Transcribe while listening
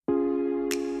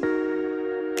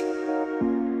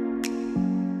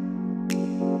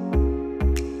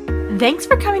Thanks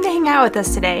for coming to hang out with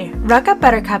us today. Ruck Up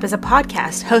Buttercup is a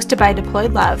podcast hosted by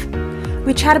Deployed Love.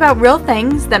 We chat about real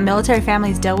things that military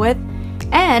families deal with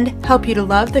and help you to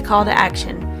love the call to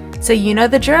action. So you know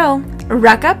the drill.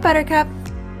 Ruck Up Buttercup.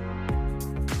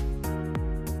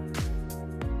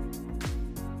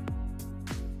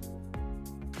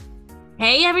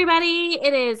 Hey everybody,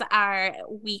 it is our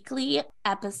weekly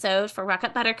episode for Ruck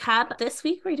Up Buttercup. This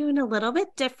week we're doing a little bit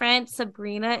different.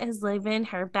 Sabrina is living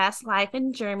her best life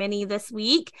in Germany this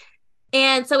week.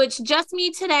 And so it's just me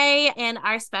today and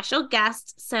our special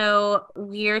guest. So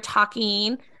we're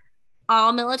talking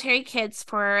all military kids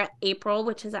for April,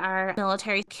 which is our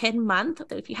military kid month.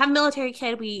 So if you have a military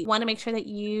kid, we want to make sure that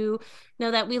you know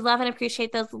that we love and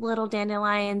appreciate those little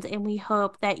dandelions. And we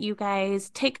hope that you guys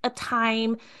take a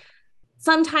time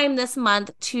sometime this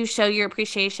month to show your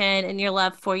appreciation and your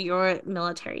love for your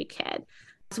military kid.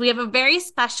 So we have a very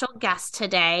special guest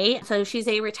today. So she's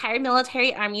a retired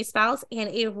military Army spouse and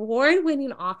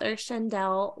award-winning author,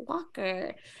 Shandell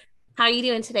Walker. How are you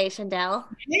doing today, Shandell?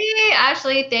 Hey,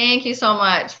 Ashley, thank you so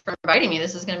much for inviting me.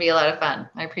 This is going to be a lot of fun.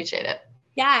 I appreciate it.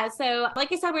 Yeah, so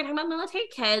like I said, we're talking about military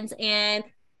kids, and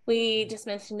we just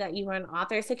mentioned that you were an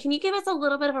author. So can you give us a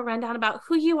little bit of a rundown about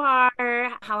who you are,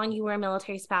 how long you were a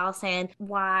military spouse, and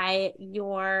why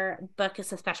your book is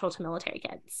so special to military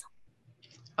kids?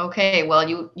 Okay,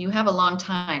 well, you have a long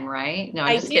time, right? No,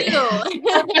 I just do. kidding.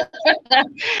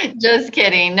 Just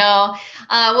kidding. No.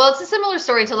 Well, it's a similar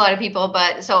story to a lot of people,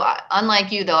 but so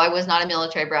unlike you, though, I was not a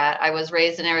military brat. I was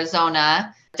raised in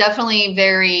Arizona. Definitely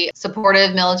very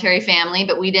supportive military family,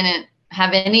 but we didn't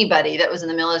have anybody that was in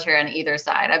the military on either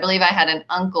side. I believe I had an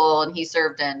uncle and he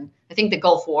served in, I think, the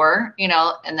Gulf War,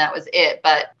 and that was it.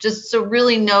 But just so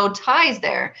really no ties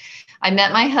there. I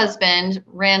met my husband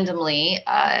randomly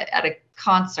at a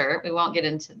concert. We won't get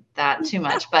into that too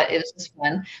much, but it was just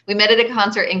fun. We met at a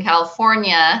concert in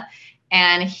California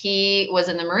and he was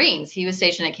in the Marines. He was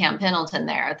stationed at Camp Pendleton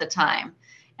there at the time.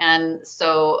 And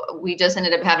so we just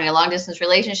ended up having a long distance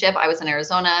relationship. I was in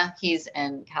Arizona. He's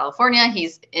in California.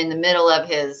 He's in the middle of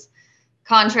his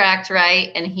contract,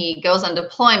 right? And he goes on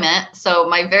deployment. So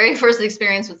my very first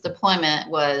experience with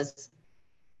deployment was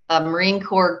a Marine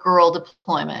Corps girl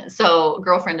deployment. So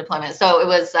girlfriend deployment. So it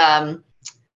was,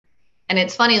 and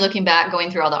it's funny looking back,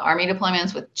 going through all the Army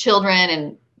deployments with children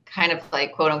and kind of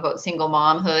like quote unquote single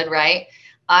momhood, right?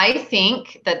 I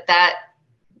think that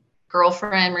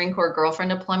Marine Corps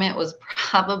girlfriend deployment was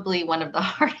probably one of the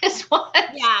hardest ones.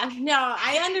 Yeah, no,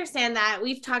 I understand that.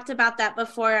 We've talked about that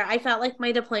before. I felt like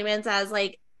my deployments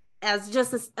as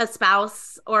just a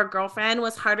spouse or girlfriend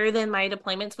was harder than my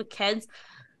deployments with kids.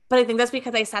 But I think that's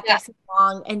because I sat there so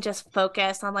long and just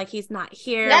focused on he's not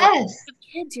here. Yes. With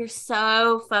kids, you're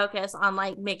so focused on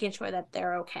making sure that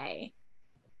they're okay.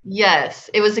 Yes,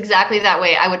 it was exactly that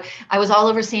way. I was all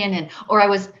over CNN, or I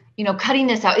was cutting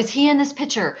this out. Is he in this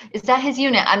picture? Is that his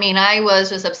unit? I mean, I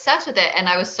was just obsessed with it and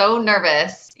I was so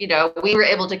nervous. We were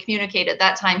able to communicate at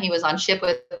that time. He was on ship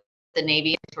with the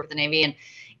Navy,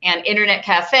 and internet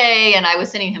cafe, and I was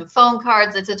sending him phone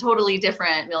cards. It's a totally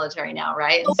different military now,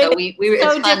 right? And so we were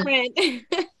so different.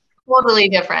 Totally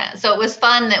different. So it was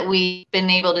fun that we've been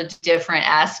able to do different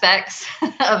aspects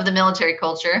of the military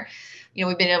culture.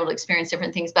 We've been able to experience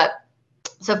different things, but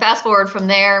so fast forward from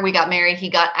there, we got married. He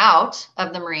got out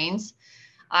of the Marines.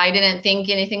 I didn't think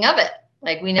anything of it.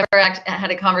 We never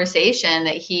had a conversation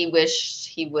that he wished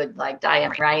he would die,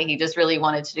 right? He just really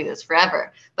wanted to do this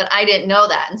forever. But I didn't know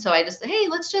that. And so I just said, hey,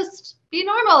 let's just be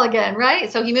normal again,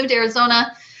 right? So he moved to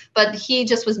Arizona, but he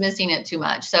just was missing it too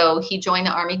much. So he joined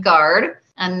the Army Guard,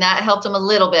 and that helped him a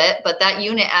little bit. But that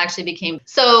unit actually became,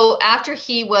 so after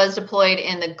he was deployed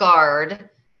in the Guard,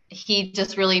 he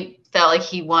just really felt like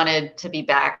he wanted to be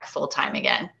back full time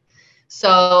again.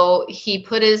 So he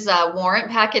put his warrant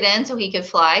packet in so he could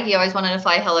fly. He always wanted to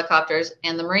fly helicopters.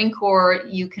 And the Marine Corps,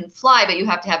 you can fly, but you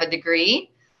have to have a degree.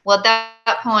 Well, at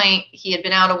that point, he had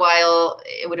been out a while.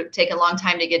 It would take a long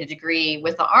time to get a degree.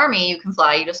 With the Army, you can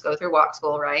fly. You just go through walk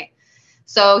school, right?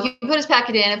 So he put his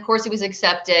packet in. Of course, he was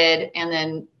accepted. And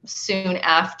then soon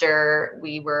after,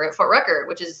 we were at Fort Rucker,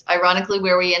 which is ironically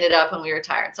where we ended up when we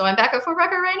retired. So I'm back at Fort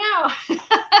Rucker right now.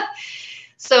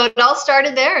 So it all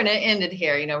started there and it ended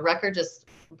here. Rucker just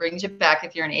brings you back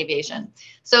if you're in aviation.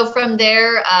 So from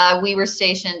there, we were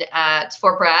stationed at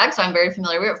Fort Bragg. So I'm very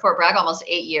familiar. We were at Fort Bragg almost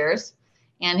 8 years.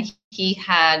 And he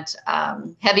had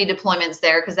heavy deployments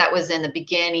there because that was in the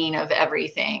beginning of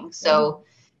everything. So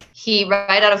he,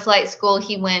 right out of flight school,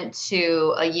 he went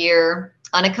to a year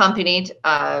unaccompanied.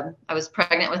 I was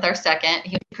pregnant with our second.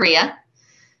 He went to Korea.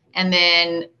 And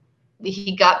then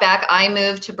he got back. I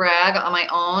moved to Bragg on my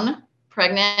own.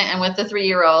 pregnant and with the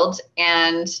 3-year-old.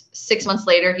 And 6 months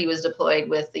later, he was deployed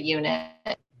with the unit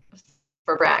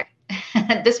for Bragg.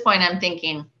 At this point, I'm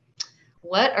thinking,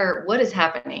 what is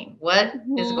happening? What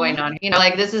is going on?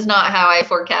 Like, this is not how I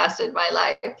forecasted my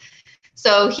life.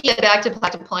 So he had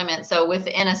back-to-back deployment. So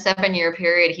within a 7-year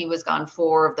period, he was gone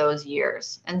 4 of those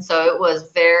years. And so it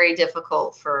was very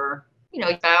difficult for,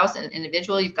 spouse and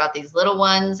individual. You've got these little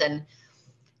ones, and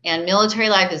military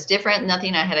life is different.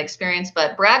 Nothing I had experienced,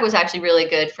 but Bragg was actually really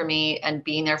good for me, and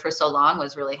being there for so long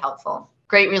was really helpful.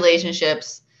 Great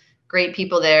relationships, great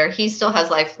people there. He still has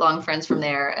lifelong friends from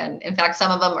there. And in fact,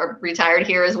 some of them are retired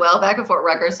here as well, back at Fort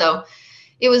Rucker. So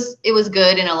it was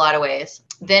good in a lot of ways.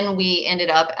 Then we ended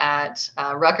up at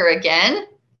Rucker again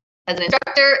as an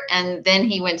instructor. And then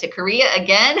he went to Korea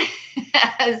again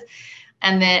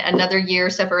and then another year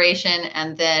separation.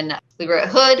 And then we were at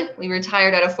Hood. We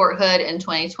retired out of Fort Hood in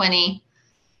 2020.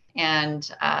 And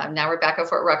now we're back at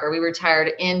Fort Rucker. We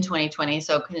retired in 2020.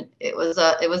 So it was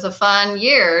a fun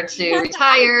year to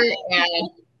retire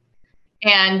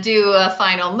and do a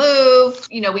final move.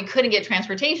 We couldn't get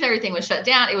transportation. Everything was shut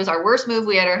down. It was our worst move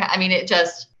we ever had. I mean,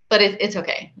 but it's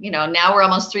okay. Now we're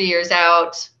almost 3 years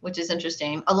out, which is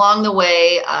interesting. Along the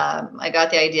way, I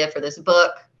got the idea for this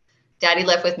book, Daddy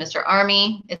Left with Mr.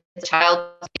 Army. It's a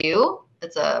child's view.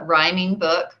 It's a rhyming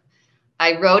book.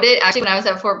 I wrote it actually when I was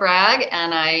at Fort Bragg,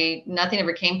 and nothing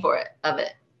ever came of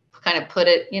it. Kind of put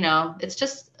it, it's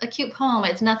just a cute poem.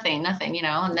 It's nothing,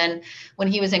 And then when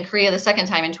he was in Korea the second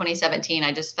time in 2017,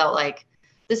 I just felt like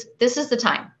this is the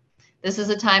time. This is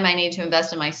the time I need to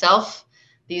invest in myself.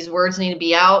 These words need to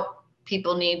be out.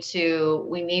 People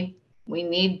we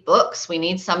need books. We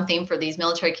need something for these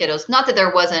military kiddos. Not that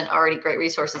there wasn't already great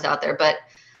resources out there, but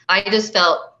I just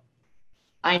felt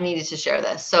I needed to share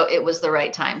this. So it was the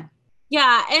right time.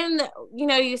 Yeah. And,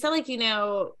 you said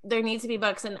there needs to be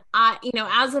books. And I,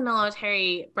 as a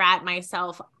military brat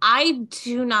myself, I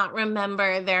do not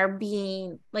remember there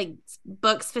being like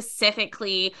books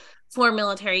specifically for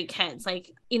military kids.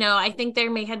 Like, I think there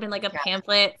may have been like a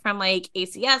pamphlet from like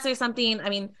ACS or something. I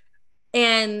mean,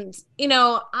 and,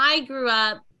 I grew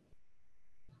up,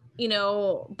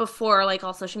 before like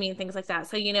all social media and things like that.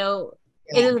 So,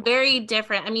 it is very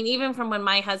different. I mean, even from when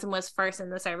my husband was first in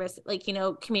the service, like,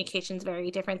 communication is very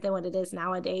different than what it is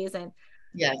nowadays. And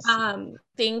yes,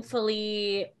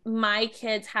 thankfully, my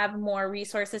kids have more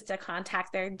resources to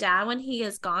contact their dad when he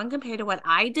is gone compared to what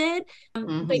I did.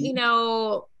 But,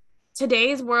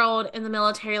 today's world in the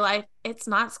military life, it's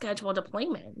not scheduled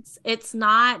deployments. It's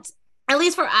not, at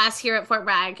least for us here at Fort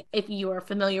Bragg. If you are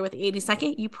familiar with the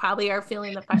 82nd, you probably are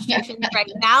feeling the frustrations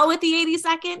right now with the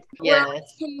 82nd. Yes. We're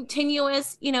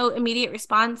continuous, immediate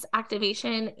response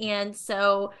activation. And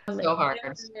so hard.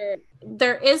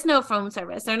 There is no phone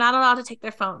service. They're not allowed to take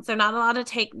their phones. They're not allowed to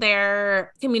take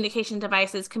their communication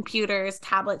devices, computers,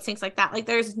 tablets, things like that. Like,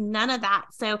 there's none of that.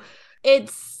 So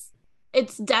it's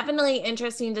definitely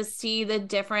interesting to see the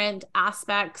different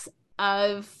aspects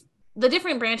of the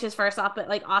different branches first off, but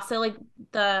like also like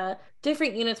the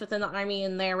different units within the Army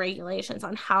and their regulations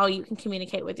on how you can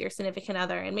communicate with your significant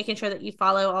other and making sure that you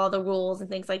follow all the rules and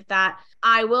things like that.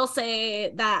 I will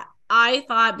say that I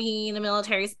thought being a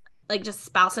military, like just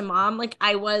spouse and mom, like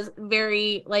I was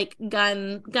very like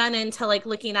gun into like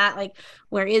looking at like,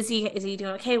 where is he? Is he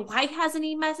doing okay? Why hasn't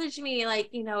he messaged me? Like,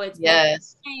 it's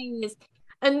yes.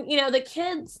 And, with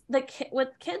kids,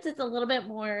 it's a little bit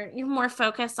more, you're more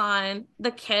focused on the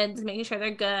kids, making sure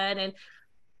they're good. And,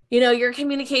 your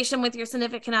communication with your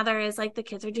significant other is like, the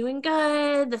kids are doing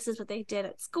good. This is what they did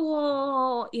at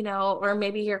school, or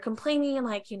maybe you're complaining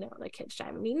like, the kid's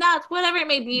driving me nuts, whatever it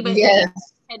may be, but yes.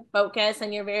 You're kid focused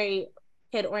and you're very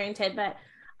kid oriented. But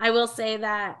I will say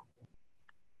that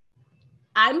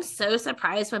I'm so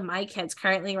surprised with my kids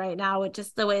currently right now with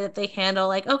just the way that they handle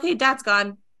like, okay, dad's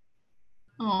gone.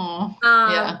 Oh,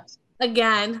 yeah.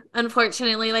 Again,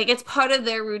 unfortunately, like it's part of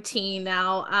their routine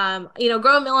now.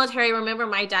 Growing military, remember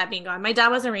my dad being gone. My dad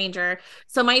was a Ranger.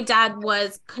 So my dad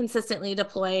was consistently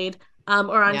deployed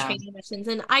or on training missions.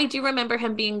 And I do remember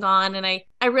him being gone. And I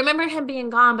remember him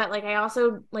being gone, but like I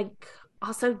also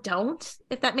don't,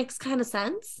 if that makes kind of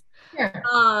sense. Sure.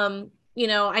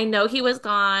 I know he was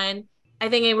gone. I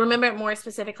think I remember it more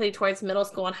specifically towards middle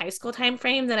school and high school time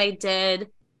frame than I did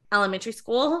elementary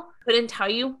school. Couldn't tell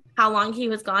you how long he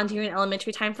was gone during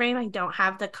elementary time frame. I don't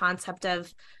have the concept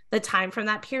of the time from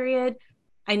that period.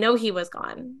 I know he was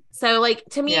gone. So like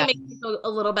to me, it makes me feel a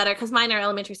little better because mine are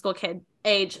elementary school kid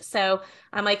age. So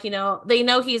I'm like, they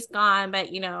know he's gone, but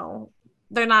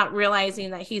they're not realizing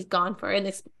that he's gone for an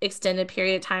extended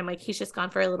period of time. Like he's just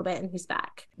gone for a little bit and he's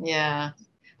back. Yeah.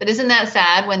 But isn't that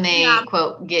sad when they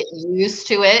quote get used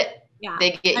to it? Yeah.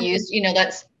 They get used,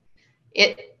 that's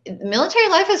it. Military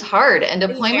life is hard, and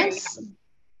It's very deployments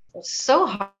so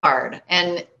hard.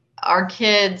 And our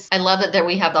kids, I love that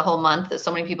we have the whole month, that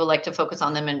so many people like to focus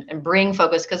on them and bring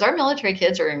focus, because our military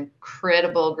kids are an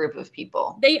incredible group of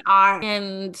people. They are.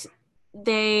 And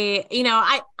they,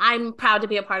 I'm proud to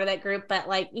be a part of that group, but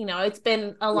like, it's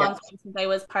been a long Yes. time since I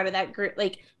was part of that group,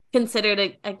 like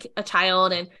considered a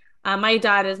child. And my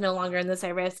dad is no longer in the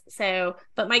service. So,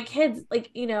 but my kids,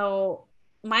 like,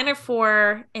 mine are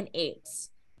 4 and 8.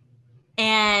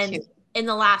 And Cute. in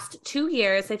the last 2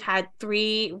 years, they've had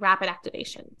 3 rapid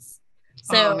activations.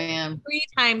 Oh So man. 3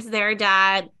 times their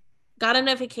dad got a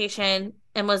notification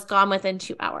and was gone within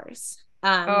 2 hours.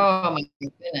 Oh my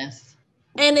goodness.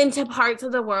 And into parts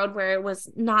of the world where it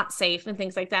was not safe and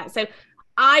things like that. So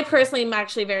I personally am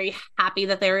actually very happy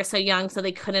that they were so young, so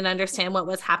they couldn't understand what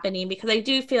was happening, because I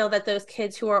do feel that those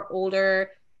kids who are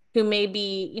older, who may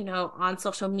be, on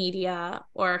social media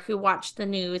or who watch the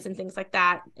news and things like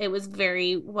that, it was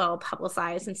very well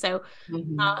publicized. And so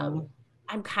Mm-hmm.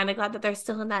 I'm kind of glad that they're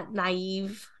still in that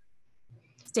naive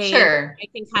stage. Sure. I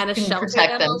can kind of You can shelter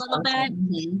protect them a them. little bit.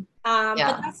 Mm-hmm. But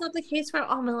Yeah. that's not the case for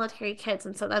all military kids.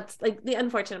 And so that's like the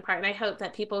unfortunate part. And I hope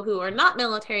that people who are not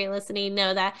military listening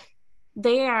know that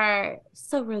they are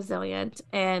so resilient.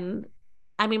 And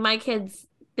I mean, my kids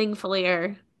thankfully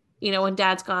are, when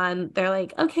dad's gone, they're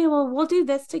like, okay, well, we'll do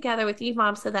this together with you,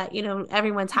 mom, so that,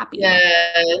 everyone's happy.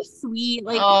 Yes. Sweet.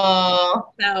 Like,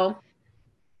 Oh, so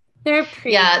they're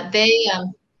pretty. yeah.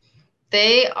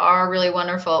 They are really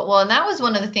wonderful. Well, and that was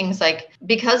one of the things, like,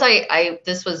 because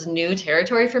this was new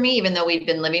territory for me, even though we'd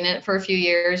been living in it for a few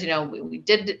years. We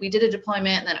did a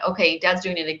deployment, and then, okay, dad's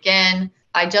doing it again.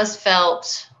 I just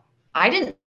felt I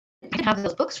didn't have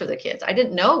those books for the kids. I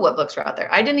didn't know what books were out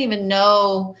there. I didn't even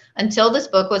know until this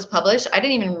book was published. I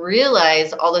didn't even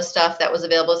realize all the stuff that was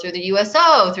available through the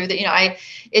USO, through the,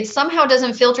 it somehow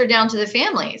doesn't filter down to the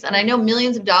families. And I know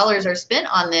millions of dollars are spent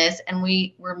on this, and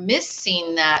we're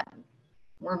missing that.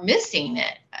 We're missing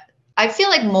it. I feel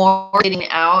like more getting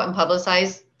out and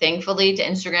publicized, thankfully, to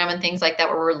Instagram and things like that,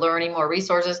 where we're learning more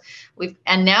resources.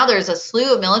 And now there's a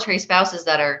slew of military spouses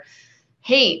that are,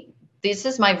 hey, this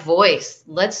is my voice.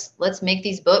 Let's make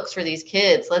these books for these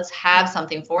kids. Let's have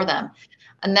something for them.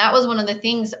 And that was one of the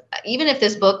things, even if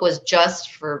this book was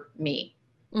just for me,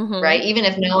 right? Even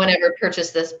if no one ever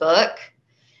purchased this book,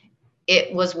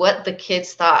 it was what the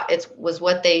kids thought. It was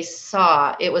what they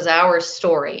saw. It was our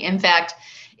story. In fact,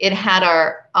 it had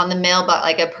on the mailbox,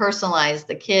 like, I personalized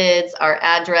the kids, our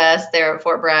address there at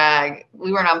Fort Bragg.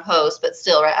 We weren't on post, but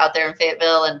still right out there in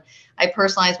Fayetteville. And I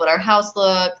personalized what our house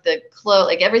looked, the clothes,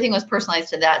 like everything was personalized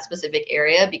to that specific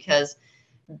area, because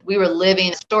we were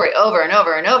living the story over and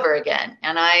over and over again.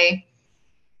 And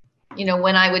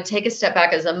when I would take a step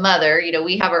back as a mother,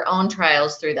 we have our own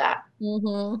trials through that,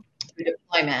 through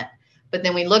deployment. But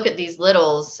then we look at these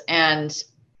littles, and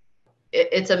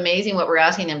it's amazing what we're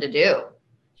asking them to do.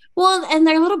 Well, and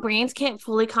their little brains can't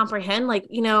fully comprehend. Like,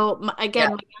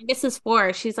 again, my youngest is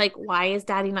 4. She's like, why is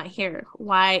daddy not here?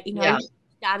 Why,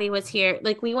 daddy was here.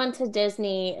 Like, we went to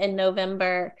Disney in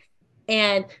November,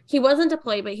 and he wasn't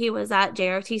deployed, but he was at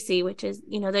JRTC, which is,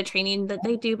 the training that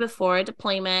they do before a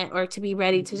deployment or to be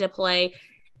ready to deploy.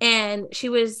 And she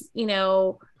was,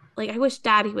 like, I wish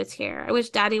daddy was here. I wish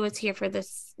daddy was here for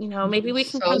this. Maybe we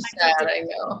can so come sad, back. I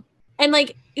know. And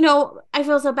like, I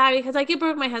feel so bad because like it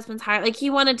broke my husband's heart. Like he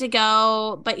wanted to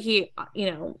go, but he,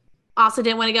 also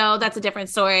didn't want to go. That's a different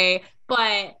story.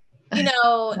 But, like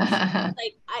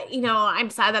I'm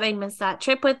sad that I missed that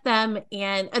trip with them.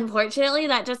 And unfortunately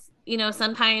that just,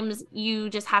 sometimes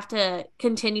you just have to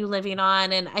continue living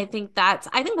on. And I think that's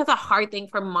a hard thing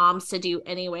for moms to do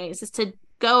anyways, is to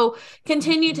go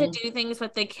continue to do things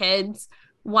with the kids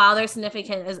while their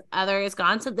significant other is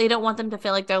gone. So they don't want them to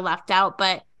feel like they're left out.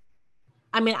 But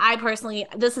I mean, I personally,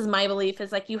 this is my belief,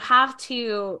 is like you have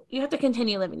to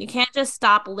continue living. You can't just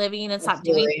stop living and stop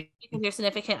doing things because your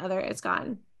significant other is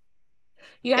gone.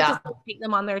 You have to take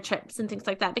them on their trips and things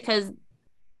like that, because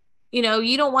you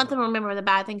don't want them to remember the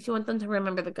bad things. You want them to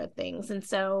remember the good things. And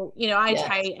so, I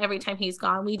try every time he's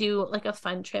gone, we do like a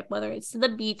fun trip, whether it's to the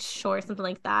beach, shore, something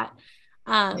like that.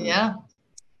 And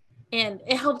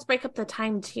it helps break up the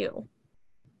time too.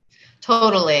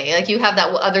 Totally. Like you have that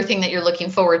other thing that you're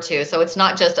looking forward to. So it's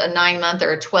not just a 9-month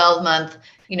or a 12-month,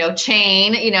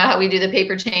 chain, how we do the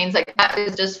paper chains, like that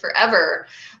is just forever.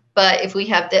 But if we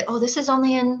have this is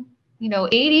only in,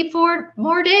 84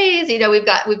 more days, we've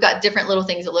got different little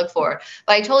things to look for.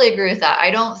 But I totally agree with that. I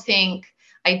don't think,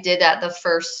 I did that the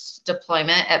first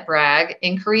deployment at Bragg.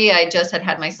 In Korea, I just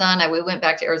had my son. We went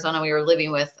back to Arizona. We were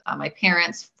living with my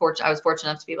parents. I was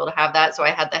fortunate enough to be able to have that. So I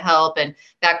had the help and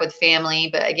back with family.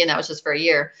 But again, that was just for a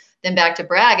year. Then back to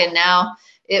Bragg. And now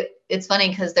it's funny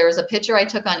because there was a picture I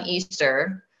took on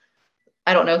Easter.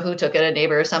 I don't know who took it, a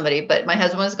neighbor or somebody, but my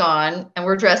husband was gone and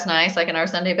we're dressed nice, like in our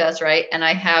Sunday best, right? And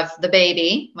I have the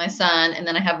baby, my son, and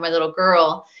then I have my little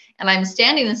girl. And I'm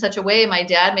standing in such a way. My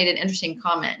dad made an interesting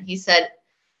comment. He said,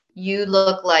 "You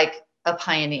look like a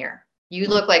pioneer. You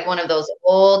look like one of those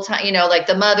old time, like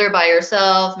the mother by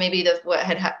herself, maybe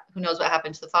who knows what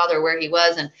happened to the father, where he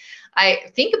was." And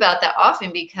I think about that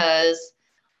often because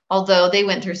although they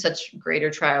went through such greater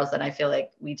trials than I feel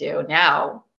like we do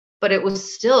now, but it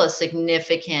was still a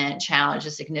significant challenge, a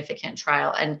significant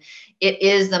trial. And it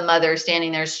is the mother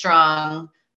standing there strong,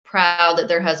 proud that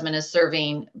their husband is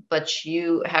serving, but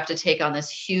you have to take on this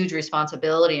huge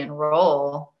responsibility and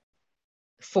role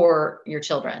for your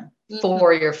children,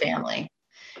 for your family.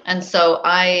 And so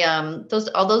the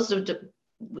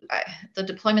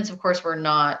deployments, of course, were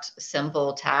not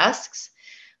simple tasks,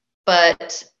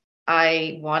 but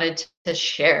I wanted to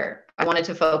share. I wanted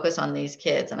to focus on these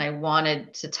kids and I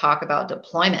wanted to talk about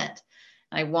deployment.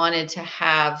 I wanted to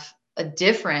have a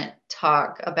different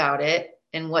talk about it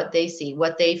and what they see,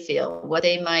 what they feel, what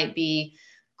they might be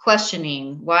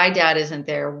questioning, why dad isn't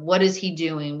there, what is he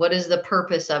doing, what is the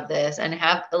purpose of this, and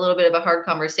have a little bit of a hard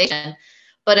conversation,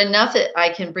 but enough that I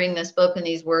can bring this book and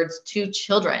these words to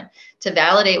children to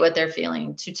validate what they're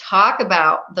feeling, to talk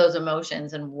about those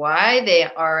emotions and why they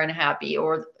are unhappy,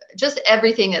 or just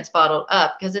everything that's bottled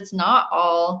up, because it's not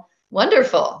all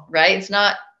wonderful, right? It's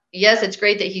not, yes, it's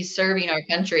great that he's serving our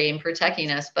country and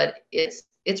protecting us, but it's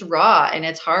raw and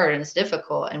it's hard and it's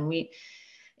difficult. And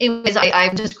anyways,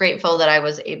 I'm just grateful that I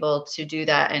was able to do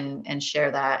that and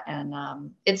share that.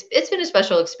 And it's been a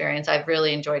special experience. I've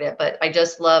really enjoyed it, but I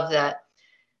just love that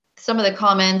some of the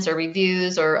comments or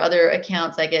reviews or other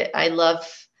accounts I get, I love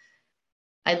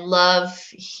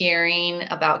hearing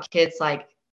about kids like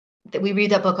that. We read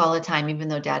that book all the time, even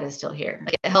though dad is still here.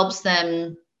 Like, it helps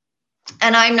them.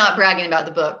 And I'm not bragging about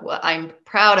the book. What I'm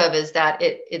proud of is that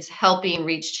it's helping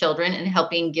reach children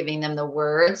and giving them the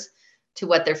words to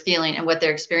what they're feeling and what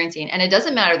they're experiencing. And it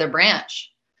doesn't matter the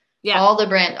branch. Yeah. All the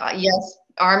branch. Yes.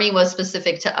 Army was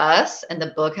specific to us and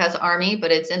the book has Army,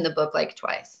 but it's in the book like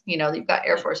twice. You've got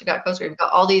Air Force, you've got Coast Guard, you've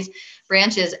got all these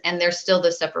branches, and there's still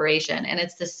the separation. And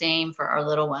it's the same for our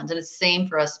little ones. And it's the same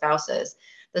for us spouses.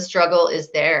 The struggle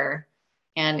is there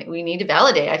and we need to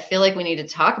validate. I feel like we need to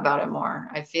talk about it more.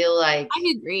 I feel like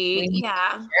I agree. We need to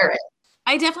share it.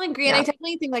 I definitely agree. Yeah. And I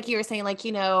definitely think, like you were saying, like,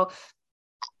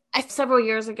 several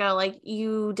years ago, like,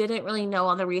 you didn't really know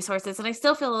all the resources. And I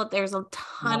still feel that there's a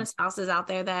ton of spouses out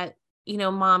there that,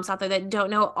 moms out there that don't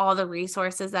know all the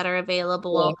resources that are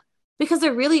available, because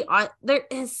there really are, there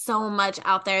is so much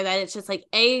out there that it's just like,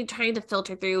 trying to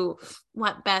filter through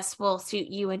what best will suit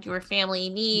you and your family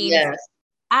needs,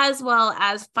 as well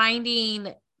as finding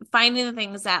the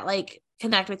things that like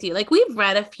connect with you. Like, we've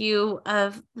read a few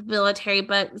of the military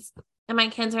books and my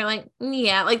kids are like,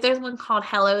 yeah, like there's one called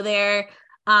Hello There.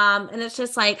 And it's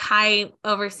just like high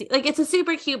overseas, like it's a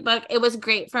super cute book. It was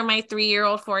great for my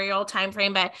 3-year-old, 4-year-old time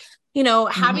frame, but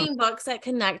having books that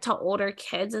connect to older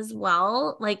kids as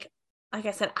well. Like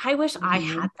I said, I wish I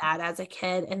had that as a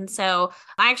kid. And so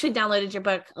I actually downloaded your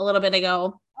book a little bit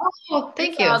ago. Oh,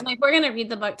 thank you. I was like, we're going to read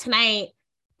the book tonight.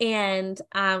 And,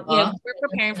 we're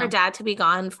preparing for dad to be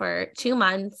gone for 2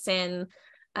 months and,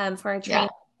 for a training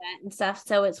event and stuff.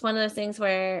 So it's one of those things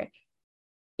where,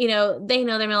 they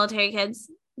know they're military kids.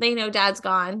 They know dad's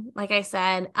gone. Like I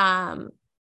said,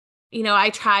 I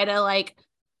try to like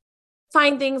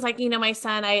find things like, my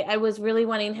son, I was really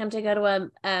wanting him to go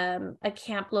to a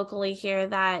camp locally here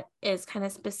that is kind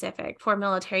of specific for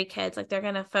military kids. Like, they're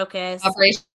going to focus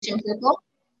Operation Purple.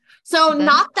 So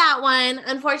not that one,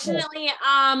 unfortunately.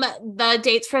 The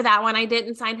dates for that one, I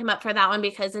didn't sign him up for that one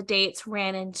because the dates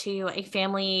ran into a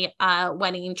family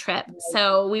wedding trip.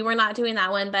 So we were not doing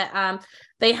that one, but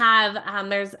they have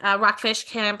there's a Rockfish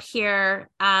camp here.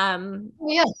 And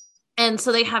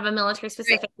so they have a military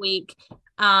specific week.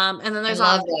 And then there's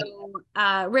also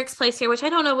Rick's Place here, which I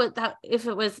don't know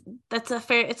it's a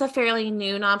fairly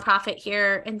new nonprofit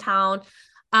here in town.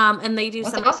 And they do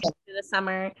something through the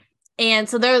summer. And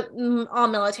so they're all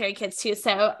military kids too.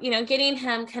 So, getting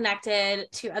him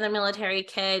connected to other military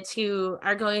kids who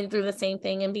are going through the same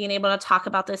thing and being able to talk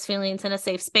about those feelings in a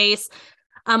safe space.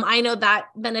 I know that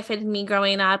benefited me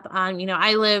growing up.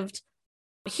 I lived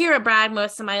here at Bragg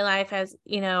most of my life, as,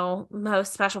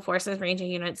 most special forces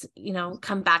ranging units,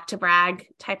 come back to Bragg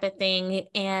type of thing.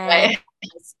 And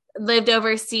lived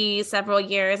overseas several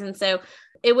years. And so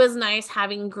it was nice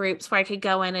having groups where I could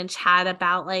go in and chat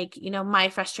about like, you know, my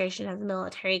frustration as a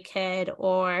military kid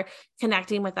or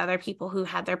connecting with other people who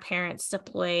had their parents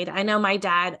deployed. I know my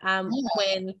dad,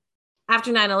 when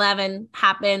after 9/11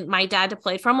 happened, my dad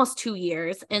deployed for almost 2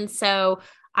 years. And so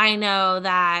I know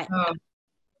that,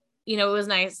 you know, it was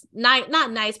nice, not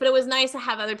nice, but it was nice to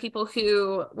have other people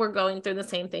who were going through the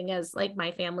same thing as like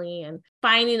my family, and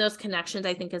finding those connections,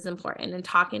 I think, is important, and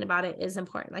talking about it is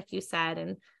important, like you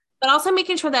said. But also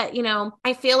making sure that, you know,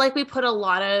 I feel like we put a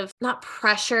lot of, not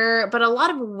pressure, but a lot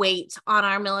of weight on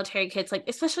our military kids, like,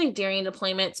 especially during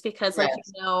deployments, because like,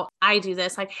 you know, I do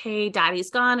this, like, hey, daddy's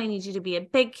gone. I need you to be a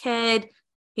big kid,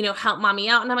 you know, help mommy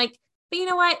out. And I'm like, but you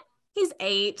know what? He's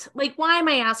 8. Like, why am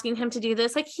I asking him to do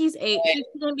this? Like, he's 8. Right.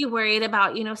 He's going to be worried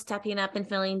about, you know, stepping up and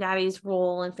filling daddy's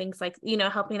role and things like, you know,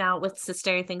 helping out with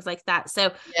sister and things like that.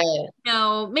 So, you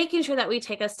know, making sure that we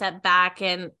take a step back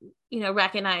and, you know,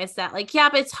 recognize that, like, yeah,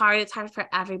 but it's hard. It's hard for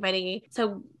everybody.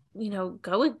 So, you know,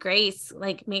 go with grace.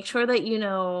 Like, make sure that, you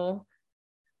know,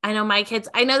 I know my kids,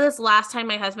 I know this last time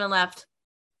my husband left,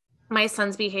 my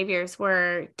son's behaviors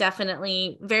were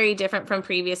definitely very different from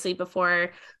previously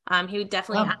before. He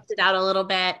definitely acted out a little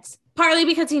bit, partly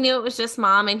because he knew it was just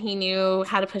mom and he knew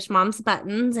how to push mom's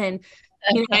buttons. And,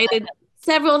 you know, I did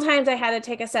several times I had to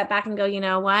take a step back and go, you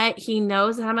know what? He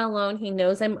knows that I'm alone. He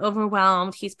knows I'm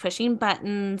overwhelmed. He's pushing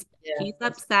buttons. He's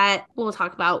upset. We'll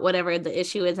talk about whatever the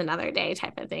issue is another day,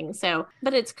 type of thing. So,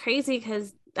 but it's crazy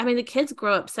because, I mean, the kids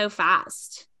grow up so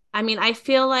fast. I mean, I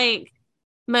feel like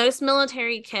most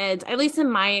military kids, at least in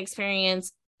my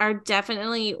experience, are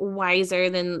definitely wiser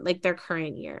than like their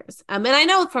current years. And I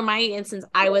know for my instance,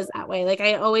 I was that way. Like,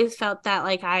 I always felt that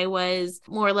like I was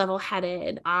more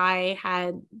level-headed. I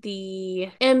had the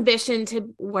ambition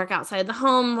to work outside the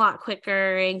home a lot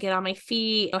quicker and get on my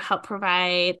feet, you know, help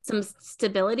provide some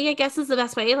stability, I guess is the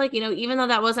best way. Like, you know, even though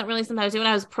that wasn't really something I was doing,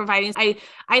 I was providing,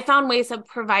 I found ways to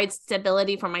provide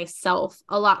stability for myself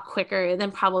a lot quicker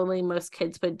than probably most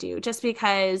kids would do, just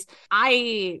because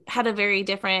I had a very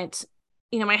different,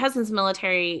 you know, my husband's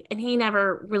military and he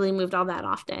never really moved all that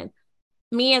often.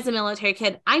 Me as a military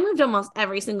kid, I moved almost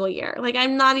every single year. Like,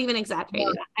 I'm not even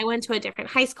exaggerating. I went to a different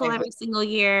high school every single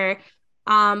year.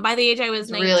 By the age I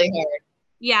was 19, really hard.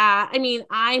 Yeah, I mean,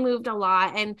 I moved a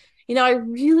lot, and, you know, I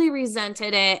really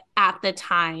resented it at the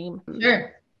time.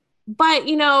 Sure. But,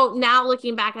 you know, now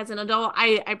looking back as an adult,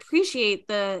 I appreciate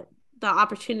the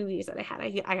opportunities that I had.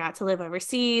 I got to live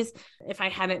overseas. If I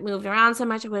hadn't moved around so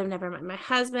much, I would have never met my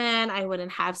husband. I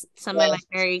wouldn't have some of my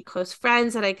very close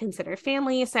friends that I consider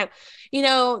family. So, you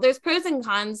know, there's pros and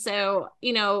cons. So,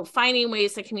 you know, finding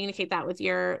ways to communicate that with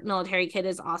your military kid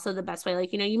is also the best way.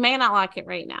 Like, you know, you may not like it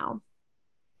right now.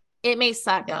 It may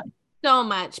suck so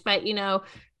much, but, you know,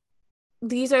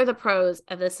 these are the pros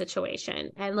of the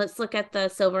situation, and let's look at the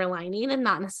silver lining and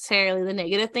not necessarily the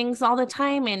negative things all the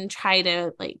time, and try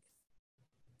to like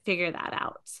figure that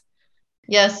out.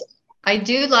 Yes, I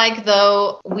do like,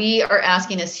 though, we are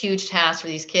asking this huge task for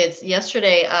these kids.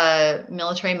 Yesterday,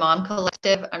 Military Mom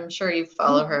Collective, I'm sure you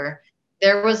follow her.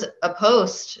 There was a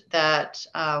post that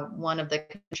one of the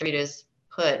contributors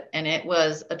put, and it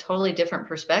was a totally different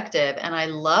perspective, and I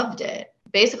loved it.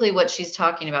 Basically what she's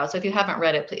talking about. So if you haven't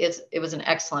read it, it was an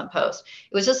excellent post.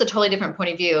 It was just a totally different point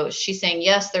of view. She's saying,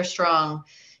 yes, they're strong.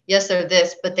 Yes, they're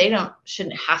this, but they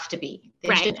shouldn't have to be.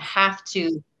 They shouldn't have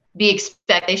to be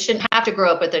expected. They shouldn't have to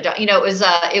grow up with their dog. You know,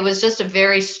 it was just a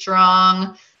very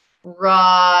strong,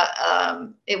 raw,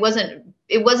 it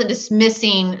wasn't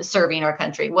dismissing serving our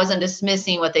country. It wasn't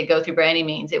dismissing what they go through by any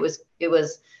means. It was,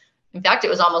 in fact, it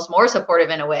was almost more supportive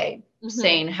in a way,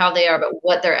 saying how they are, but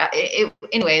what they're at.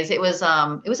 Anyways, it was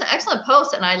an excellent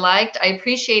post. And I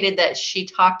appreciated that she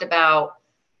talked about,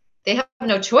 they have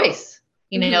no choice.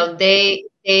 You know,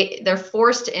 they're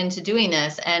forced into doing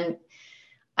this. And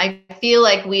I feel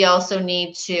like we also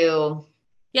need to.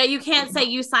 Yeah, you can't say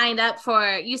you signed up for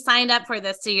this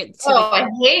I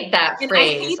hate that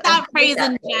phrase. I hate that phrase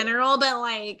in general, but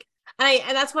like,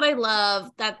 and that's what I love,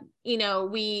 that, you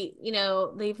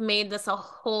know, they've made this a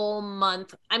whole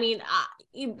month. I mean,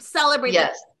 you celebrate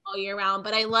this all year round,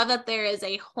 but I love that there is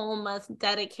a whole month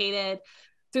dedicated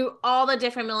through all the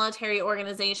different military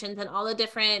organizations and all the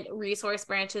different resource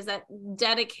branches that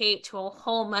dedicate to a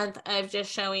whole month of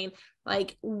just showing,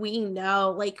 like, we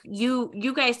know, like,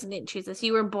 you guys didn't choose this.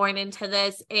 You were born into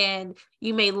this, and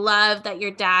you may love that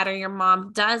your dad or your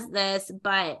mom does this,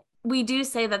 but we do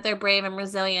say that they're brave and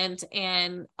resilient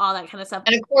and all that kind of stuff.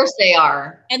 And of course they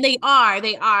are. And they are.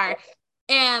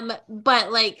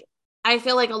 But like, I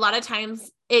feel like a lot of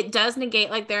times it does negate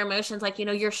like their emotions. Like, you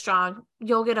know, you're strong.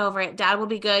 You'll get over it. Dad will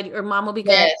be good. Your mom will be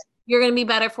good. you're going to be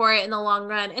better for it in the long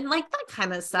run. And like, that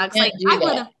kind of sucks. You Like can't do I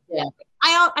would that. have, Yeah.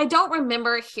 I don't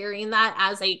remember hearing that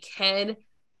as a kid.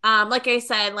 Like I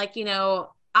said, like, you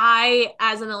know, I,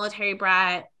 as a military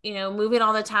brat, you know, moving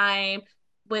all the time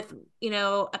with, you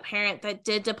know, a parent that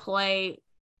did deploy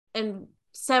in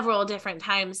several different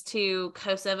times to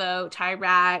Kosovo, to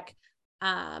Iraq,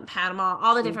 Panama,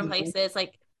 all the different places.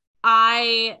 Like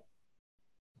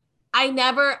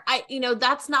you know,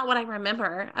 that's not what I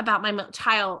remember about my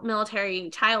military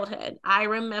childhood. I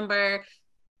remember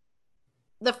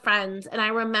the friends, and I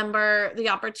remember the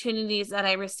opportunities that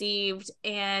I received,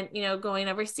 and, you know, going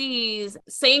overseas.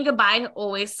 Saying goodbye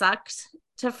always sucked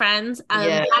to friends.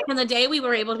 Yeah. Back in the day, we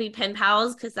were able to be pen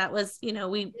pals because that was, you know,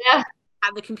 we had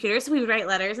the computer, so we would write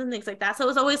letters and things like that. So it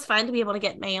was always fun to be able to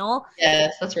get mail.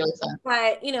 Yes, that's really fun.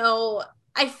 But, you know,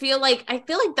 I feel like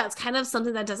that's kind of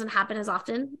something that doesn't happen as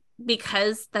often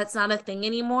because that's not a thing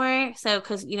anymore. So,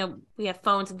 because, you know, we have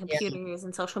phones and computers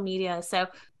and social media. So,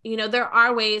 you know, there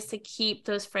are ways to keep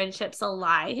those friendships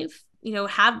alive. You know,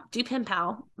 do pen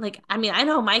pal. Like, I mean, I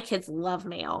know my kids love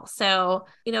mail. So,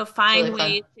 you know, find Really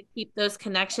ways to keep those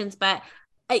connections. But,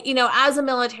 you know, as a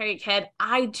military kid,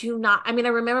 I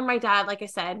remember my dad, like I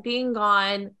said, being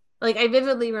gone. Like, I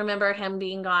vividly remember him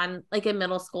being gone, like, in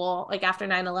middle school, like after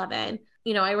 9/11.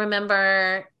 You know, I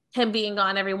remember him being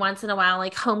gone every once in a while,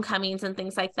 like homecomings and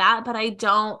things like that. But I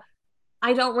don't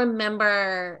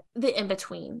remember the in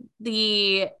between,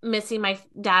 the missing my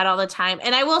dad all the time.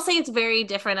 And I will say it's very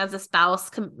different as a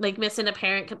spouse, like missing a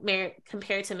parent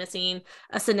compared to missing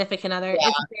a significant other. Yeah.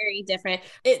 It's very different.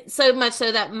 It's so much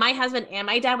so that my husband and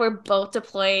my dad were both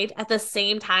deployed at the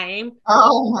same time.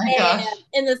 Oh my gosh.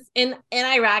 In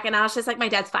Iraq, and I was just like, my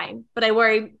dad's fine, but I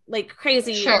worried like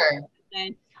crazy. Sure.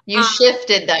 You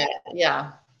shifted that.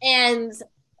 Yeah. And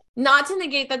not to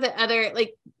negate that the other,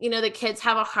 like, you know, the kids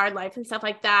have a hard life and stuff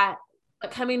like that. But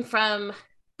coming from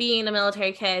being a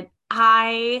military kid,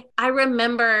 I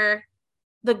remember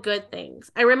the good things.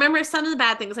 I remember some of the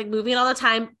bad things, like moving all the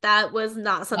time. That was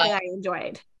not something I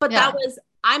enjoyed. But that was,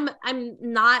 I'm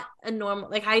not a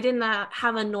normal, like, I did not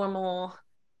have a normal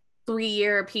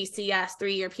 3-year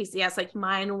PCS. Like,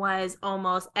 mine was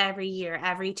almost every year,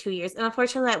 every 2 years. And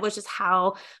unfortunately, that was just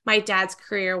how my dad's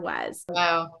career was.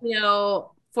 Wow. You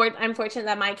know, I'm fortunate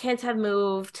that my kids have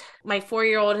moved. My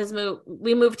 4-year-old has moved.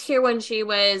 We moved here when she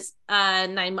was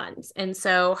 9 months. And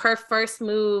so her first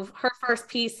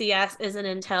PCS isn't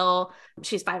until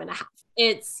she's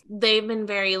 5.5. They've been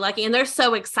very lucky, and they're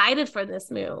so excited for this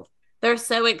move. They're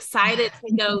so excited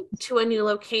to go to a new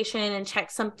location and check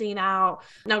something out.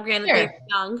 Now, granted, they're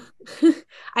young.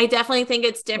 I definitely think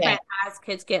it's different as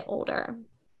kids get older.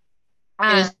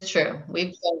 It is true.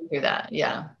 We've gone through that.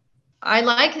 Yeah. I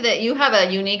like that you have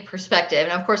a unique perspective.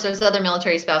 And of course, there's other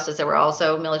military spouses that were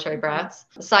also military brats.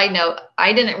 Side note,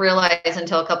 I didn't realize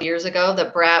until a couple years ago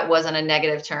that brat wasn't a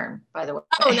negative term, by the way.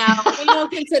 Oh, no. We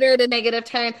don't consider it a negative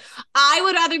term. I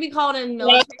would rather be called a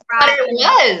military brat. It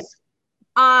was.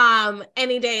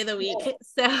 Any day of the week.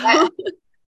 So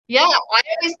yeah, I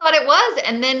always thought it was.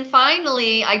 And then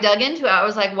finally I dug into it. I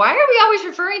was like, why are we always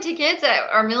referring to kids that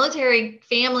are military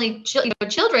family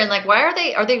children? Like, are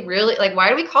they really, like, why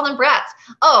do we call them brats?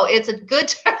 Oh, it's a good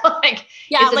term. Like,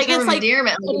 yeah, it's a term of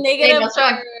endearment. Like, negative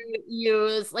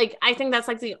use. Like, I think that's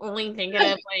like the only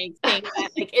negative like thing that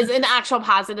like is an actual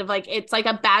positive. Like, it's like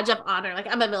a badge of honor. Like,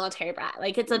 I'm a military brat.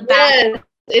 Like, it's a badge. Yes,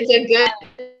 it's a good.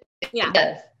 Yeah.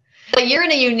 Yes. But you're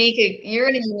in a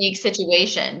unique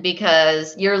situation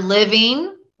because you're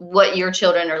living what your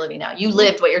children are living now. You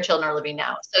lived what your children are living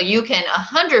now. So you can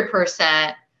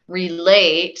 100%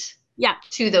 relate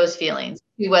to those feelings,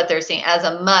 to what they're seeing as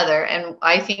a mother. And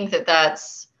I think that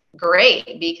that's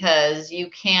great because you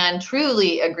can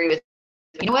truly agree with,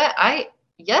 you know what?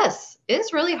 Yes,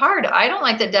 it's really hard. I don't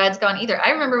like that dad's gone either.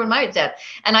 I remember when my dad,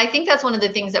 and I think that's one of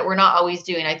the things that we're not always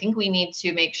doing. I think we need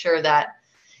to make sure that,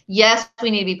 yes,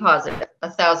 we need to be positive,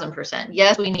 1,000%.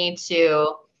 Yes, we need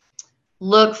to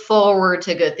look forward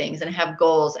to good things and have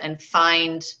goals and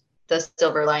find the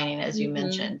silver lining, as you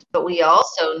mentioned. But we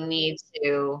also need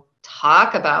to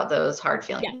talk about those hard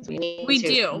feelings. Yeah, we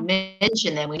do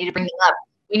mention them. We need to bring them up.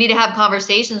 We need to have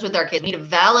conversations with our kids. We need to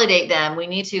validate them. We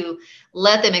need to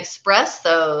let them express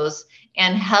those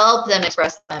and help them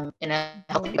express them in a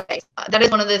healthy way. That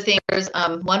is one of the things. There's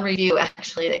one review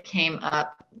actually that came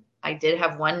up. I did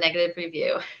have one negative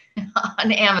review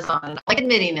on Amazon. I like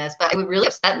admitting this, but it would really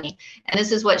upset me. And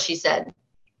this is what she said.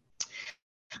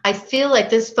 I feel like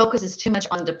this focuses too much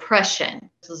on depression.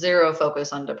 Zero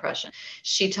focus on depression.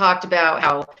 She talked about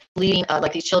how leading,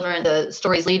 like these children, the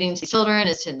stories leading to children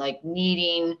is to like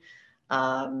needing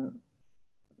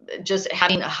just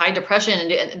having a high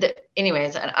depression. And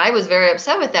anyways, and I was very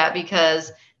upset with that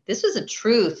because this was a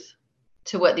truth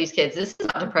to what these kids, this is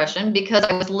not depression, because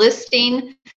I was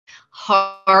listing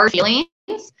hard feelings.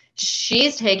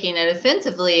 She's taking it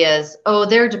offensively as, oh,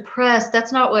 they're depressed.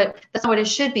 That's not what it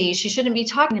should be. She shouldn't be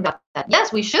talking about that.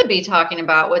 Yes, we should be talking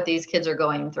about what these kids are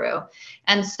going through.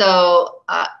 And so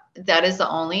that is the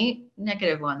only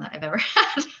negative one that I've ever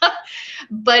had.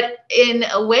 But in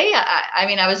a way, I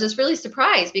mean, I was just really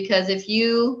surprised, because if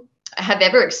you have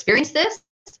ever experienced this,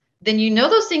 then you know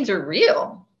those things are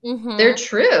real. Mm-hmm. They're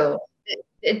true.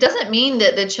 It doesn't mean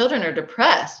that the children are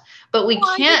depressed, but we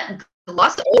can't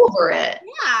gloss over it.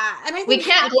 Yeah. And I think we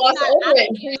can't gloss over it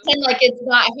and pretend like it's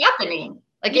not happening.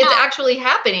 Like it's actually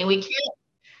happening.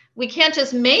 We can't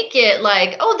just make it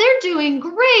like, oh, they're doing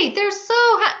great. They're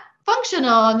so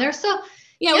functional and they're so,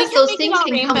 yes, those things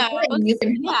can come through. You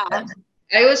can help them.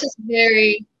 I was just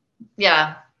very,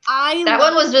 that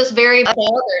one was just very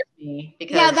bothered me,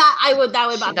 because that would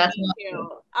bother me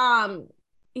too.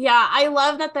 Yeah, I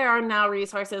love that there are now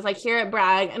resources like here at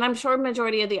Bragg, and I'm sure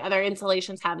majority of the other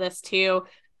installations have this too.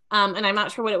 And I'm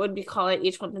not sure what it would be called at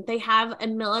each one, but they have a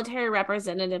military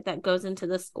representative that goes into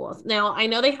the schools. Now, I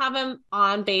know they have them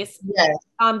on base,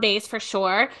 for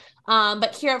sure.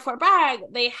 But here at Fort Bragg,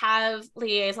 they have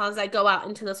liaisons that go out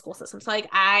into the school system. So like,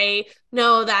 I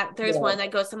know that there's one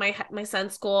that goes to my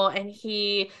son's school, and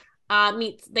he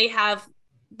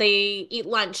they eat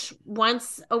lunch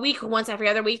once a week or once every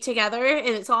other week together, and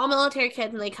it's all military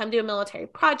kids, and they come do a military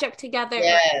project together,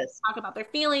 and talk about their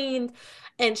feelings.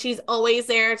 And she's always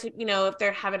there to, if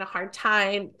they're having a hard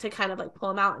time, to kind of like pull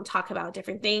them out and talk about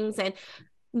different things. And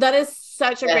that is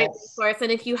such a great resource.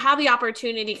 And if you have the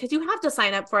opportunity, because you have to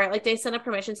sign up for it, like they send a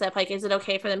permission slip, like, is it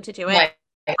okay for them to do it? Right.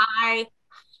 I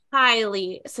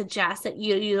highly suggest that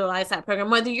you utilize that program,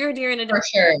 whether you're during a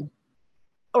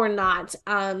or not.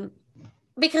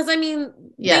 Because I mean,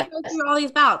 they go through all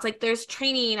these bouts. Like there's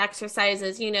training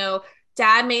exercises,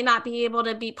 dad may not be able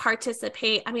to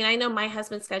participate. I mean, I know my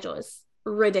husband's schedule is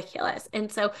ridiculous.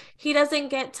 And so he doesn't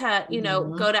get to,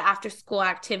 go to after school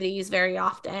activities very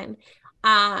often.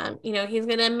 He's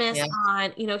going to miss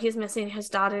he's missing his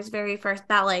daughter's very first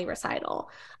ballet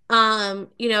recital. There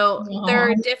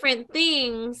are different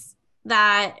things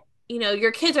that,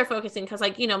 your kids are focusing, because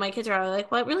like, my kids are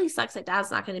like, well, it really sucks that dad's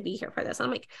not going to be here for this. And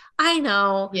I'm like, I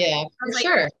know. Yeah, for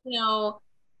sure.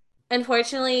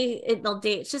 Unfortunately, the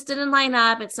dates just didn't line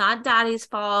up. It's not daddy's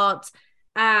fault.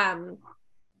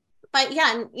 But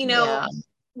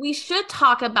we should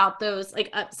talk about those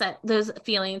those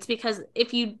feelings, because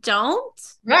if you don't,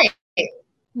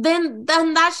 then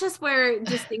that's just where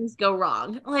just things go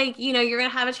wrong. Like, you're going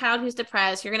to have a child who's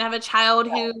depressed. You're going to have a child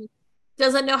who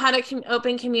doesn't know how to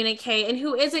open communicate, and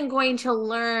who isn't going to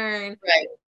learn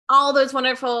all those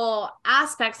wonderful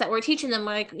aspects that we're teaching them,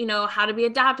 like, how to be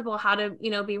adaptable, how to,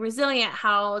 be resilient,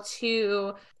 how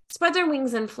to spread their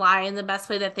wings and fly in the best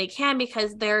way that they can,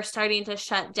 because they're starting to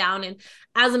shut down. And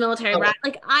as a military brat,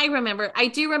 like I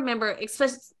do remember,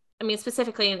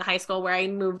 specifically in high school, where I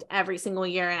moved every single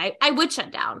year, and I would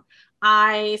shut down.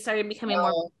 I started becoming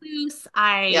more loose.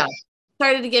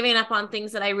 Started giving up on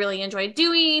things that I really enjoyed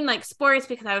doing, like sports,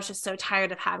 because I was just so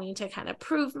tired of having to kind of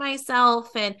prove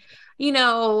myself. And,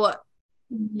 it's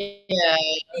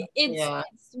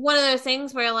one of those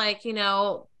things where, like,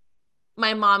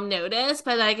 my mom noticed,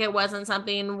 but like it wasn't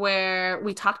something where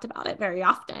we talked about it very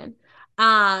often.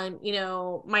 My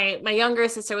younger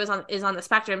sister is on the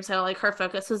spectrum, so like her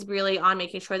focus was really on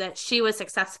making sure that she was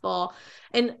successful.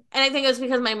 And I think it was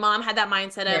because my mom had that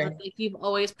mindset of like, you've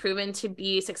always proven to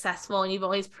be successful, and you've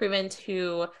always proven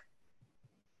to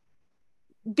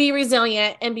be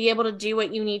resilient and be able to do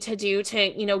what you need to do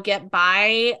to, get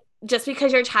by. Just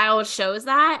because your child shows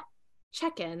that,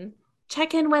 check in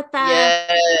with them,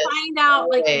 find out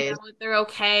if they're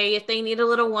okay, if they need a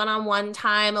little one-on-one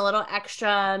time, a little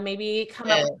extra, maybe come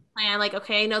up with a plan, like,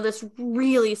 okay, I know this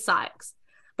really sucks,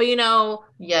 but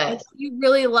if you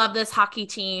really love this hockey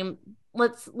team,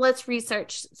 let's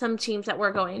research some teams that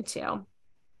we're going to.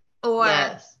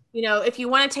 Or if you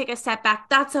want to take a step back,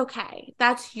 that's okay,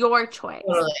 that's your choice.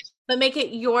 But make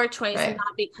it your choice,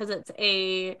 not because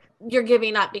you're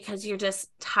giving up because you're just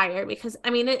tired. Because,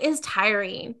 it is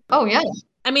tiring. Oh, yeah.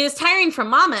 It's tiring for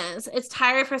mamas. It's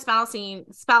tired for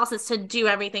spouses to do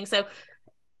everything. So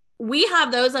we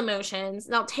have those emotions.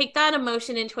 Now take that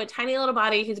emotion into a tiny little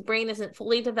body whose brain isn't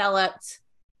fully developed.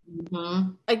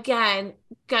 Mm-hmm. Again,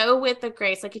 go with the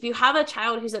grace. Like if you have a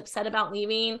child who's upset about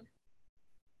leaving,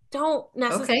 don't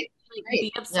necessarily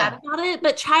be upset about it,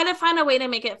 but try to find a way to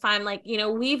make it fun. Like,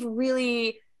 we've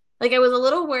really, like, I was a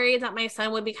little worried that my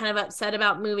son would be kind of upset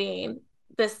about moving,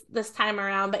 this time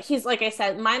around. But he's, like I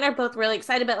said, mine are both really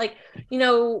excited, but like,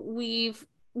 we've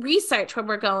researched where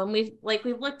we're going.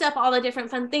 We've looked up all the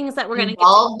different fun things that we're going to get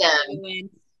Involve to them. do.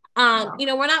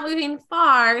 And we're not moving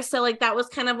far, so like that was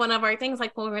kind of one of our things,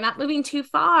 like, well, we're not moving too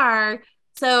far,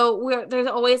 so there's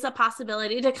always a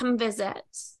possibility to come visit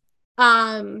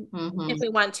if we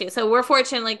want to. So we're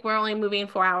fortunate, like we're only moving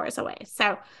 4 hours away,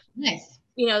 so Nice.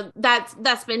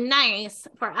 That's been nice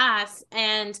for us.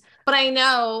 But I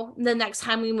know the next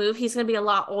time we move, he's going to be a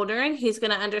lot older, and he's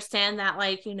going to understand that,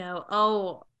 like,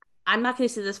 oh, I'm not going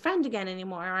to see this friend again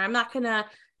anymore, or I'm not going to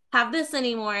have this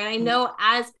anymore. And I know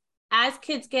as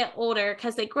kids get older,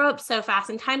 because they grow up so fast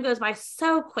and time goes by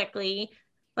so quickly,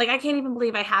 like I can't even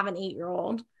believe I have an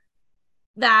 8-year-old,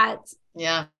 that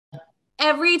Yeah.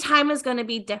 every time is going to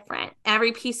be different.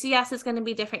 Every PCS is going to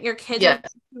be different. Your kids are going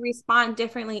to respond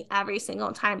differently every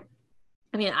single time.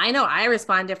 I mean, I know I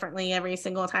respond differently every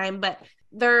single time, but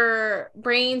their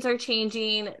brains are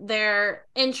changing, their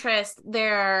interests,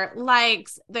 their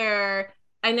likes,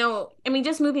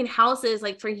 just moving houses,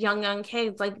 like for young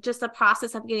kids, like just the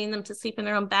process of getting them to sleep in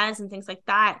their own beds and things like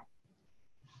that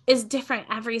is different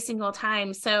every single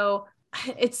time. So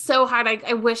it's so hard.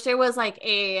 I wish there was like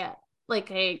a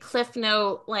cliff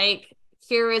note, like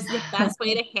here is the best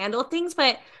way to handle things,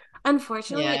 but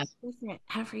unfortunately it's different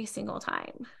every single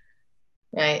time.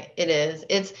 Right. It is.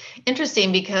 It's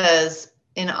interesting because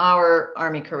in our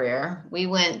Army career, we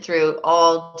went through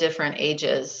all different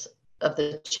ages of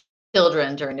the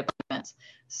children during deployments.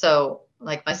 So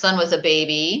like my son was a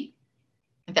baby.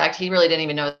 In fact, he really didn't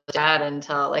even know his dad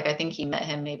until, like, I think he met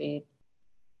him maybe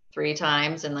 3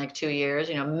 times in like 2 years,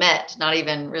 not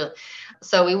even really.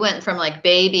 So we went from like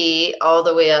baby all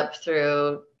the way up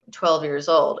through 12 years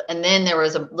old. And then there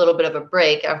was a little bit of a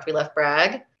break after we left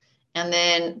Bragg.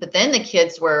 But then the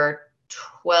kids were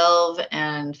 12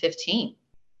 and 15.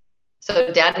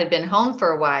 So dad had been home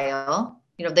for a while.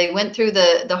 They went through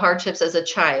the hardships as a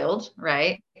child,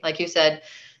 right? Like you said,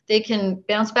 they can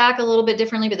bounce back a little bit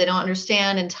differently, but they don't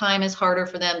understand, and time is harder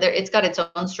for them. It's got its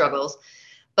own struggles,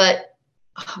 but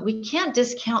we can't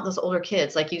discount those older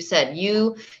kids. Like you said,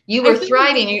 you were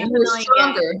thriving, you were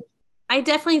stronger. I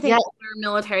definitely think older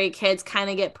military kids kind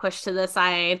of get pushed to the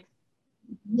side.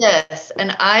 Yes.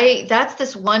 And that's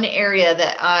this one area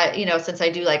that since I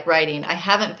do like writing, I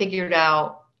haven't figured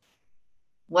out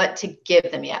what to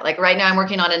give them yet. Like right now I'm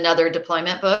working on another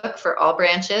deployment book for all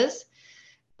branches,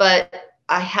 but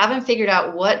I haven't figured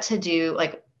out what to do.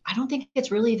 Like, I don't think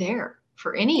it's really there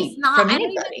for from anybody. I don't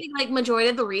even think like majority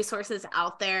of the resources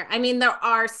out there. I mean, there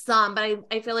are some, but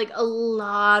I feel like a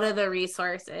lot of the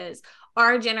resources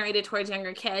are generated towards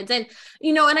younger kids. And,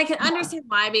 and I can understand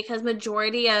why, because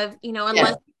majority of, unless you're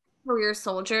a career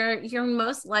soldier, you're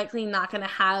most likely not going to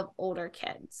have older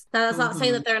kids. That's not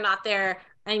saying that they're not there.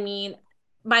 I mean,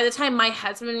 by the time my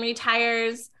husband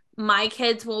retires, my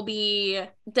kids will be,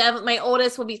 my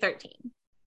oldest will be 13.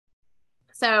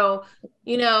 So,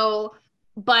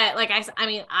 but like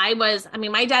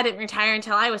my dad didn't retire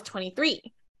until I was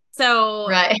 23. So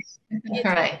right. It's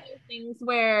right. Things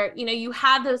where, you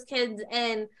have those kids,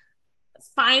 and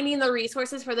finding the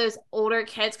resources for those older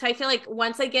kids. Cause I feel like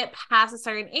once they get past a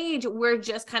certain age, we're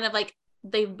just kind of like,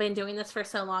 they've been doing this for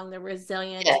so long. They're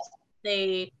resilient. Yes.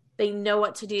 They know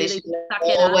what to do. They suck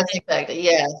it up. What's expected.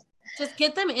 Yeah. Just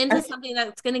get them into something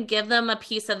that's going to give them a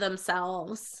piece of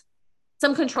themselves,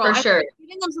 some control. For sure.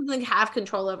 Giving them something to have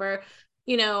control over.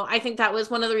 I think that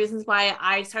was one of the reasons why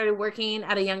I started working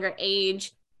at a younger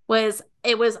age. I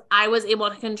was able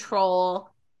to control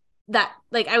that.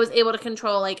 Like I was able to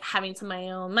control like having some of my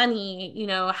own money,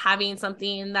 having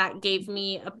something that gave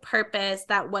me a purpose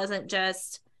that wasn't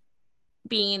just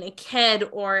being a kid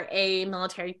or a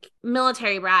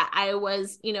military brat. I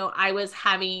was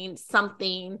having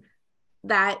something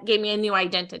that gave me a new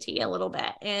identity a little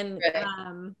bit. And right.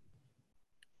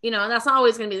 And that's not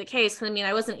always going to be the case. Cause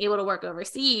I wasn't able to work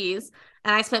overseas,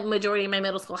 and I spent majority of my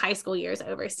middle school, high school years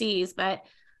overseas, but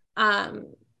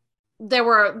there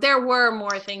were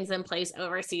more things in place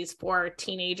overseas for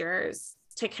teenagers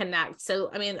to connect. So,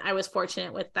 I was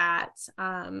fortunate with that.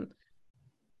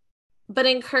 But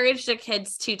encourage the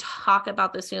kids to talk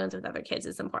about those feelings with other kids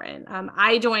is important.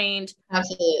 I joined.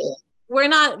 Absolutely. We're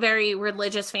not a very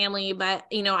religious family, but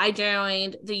I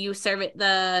joined the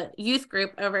youth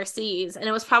group overseas, and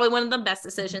it was probably one of the best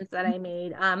decisions that I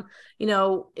made.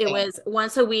 It was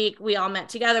once a week. We all met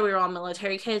together. We were all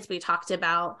military kids. We talked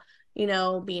about,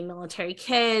 being military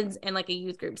kids in like a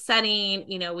youth group setting.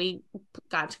 We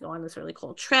got to go on this really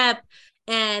cool trip,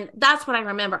 and that's what I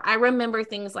remember. I remember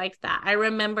things like that. I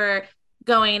remember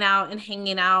going out and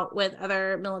hanging out with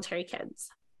other military kids,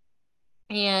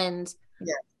 and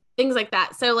things like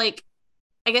that. So like,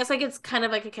 I guess like it's kind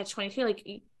of like a catch-22.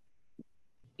 Like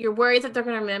you're worried that they're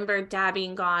going to remember dad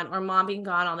being gone or mom being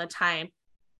gone all the time.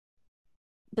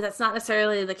 But that's not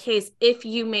necessarily the case if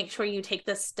you make sure you take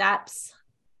the steps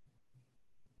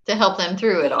to help them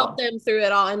through it all. Help them through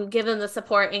it all and give them the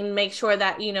support and make sure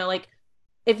that, you know, like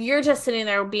if you're just sitting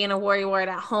there being a worrywart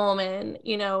at home and,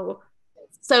 you know,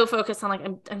 so focused on like,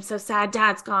 I'm so sad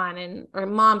dad's gone and, or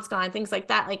mom's gone, things like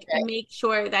that, like make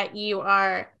sure that you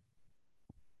are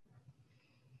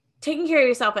taking care of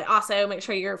yourself, but also make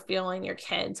sure you're fueling your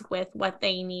kids with what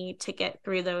they need to get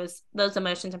through those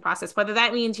emotions and process, whether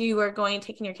that means you are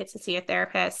taking your kids to see a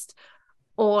therapist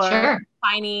or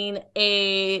finding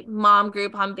a mom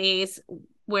group on base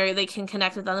where they can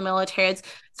connect with other militaries,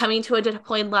 coming to a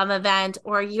deployed love event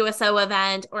or a USO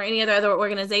event or any other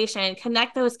organization,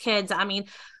 connect those kids. I mean,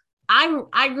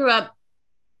 I grew up,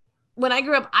 when I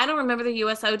grew up, I don't remember the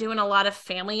USO doing a lot of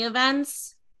family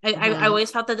events. I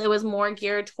always felt that it was more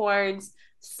geared towards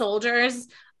soldiers.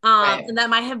 And that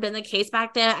might have been the case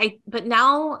back then. But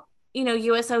now, you know,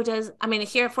 USO does, I mean,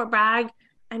 here at Fort Bragg,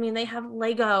 I mean, they have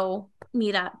Lego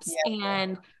meetups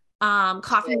and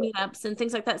coffee meetups and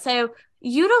things like that. So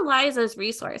utilize those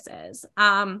resources.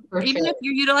 Even if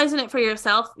you're utilizing it for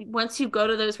yourself, once you go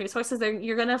to those resources,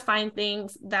 you're going to find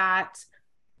things that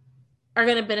are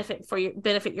going to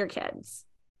benefit your kids.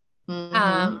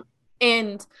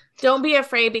 And don't be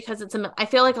afraid, because I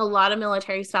feel like a lot of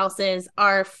military spouses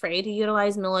are afraid to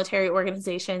utilize military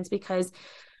organizations because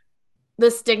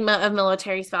the stigma of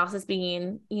military spouses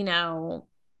being, you know,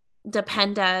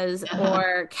 dependas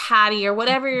or catty or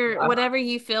whatever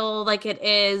you feel like it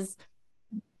is.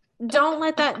 Don't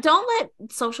let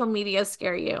social media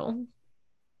scare you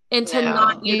into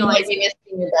not utilizing. You might be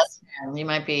missing your best friend. You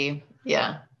might be,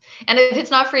 And if it's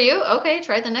not for you, okay,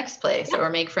 try the next place or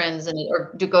make friends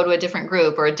or go to a different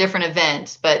group or a different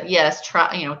event. But yes,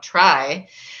 try.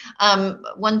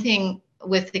 One thing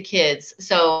with the kids.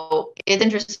 So it's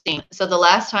interesting. So the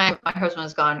last time my husband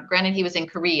was gone, granted he was in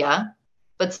Korea,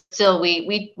 but still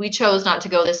we chose not to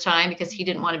go this time because he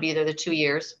didn't want to be there the 2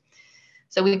 years.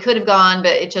 So we could have gone,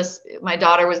 but my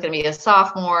daughter was going to be a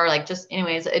sophomore, it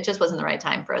just wasn't the right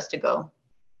time for us to go.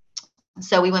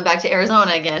 So we went back to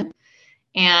Arizona again.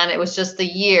 And it was just the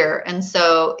year. And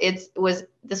so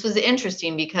this was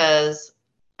interesting because,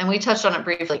 and we touched on it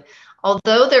briefly,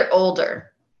 although they're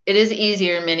older, it is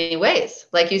easier in many ways.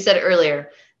 Like you said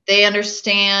earlier, they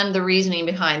understand the reasoning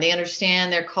behind, they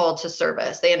understand they're called to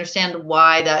service. They understand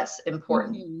why that's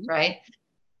important, right?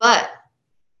 But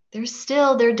they're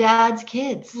still their dad's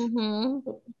kids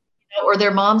or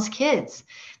their mom's kids.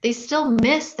 They still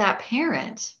miss that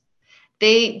parent.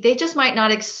 They just might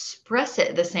not express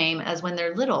it the same as when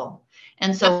they're little.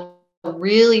 And so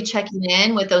really checking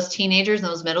in with those teenagers and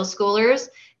those middle schoolers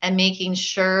and making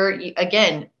sure,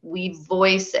 again, we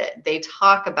voice it, they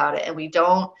talk about it, and we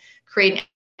don't create an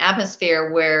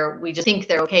atmosphere where we just think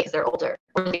they're okay because they're older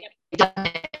or they've done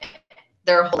it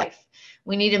their whole life.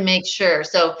 We need to make sure.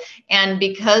 So, and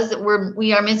because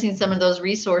we are missing some of those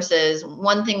resources,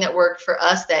 one thing that worked for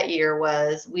us that year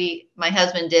was my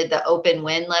husband did the open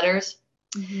win letters.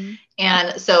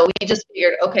 And so we just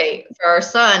figured, okay, for our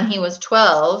son, he was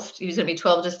 12, he was going to be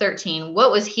 12 to 13.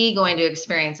 What was he going to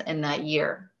experience in that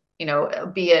year? You know,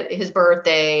 be it his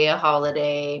birthday, a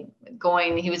holiday,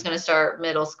 he was going to start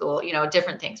middle school,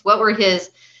 different things. What were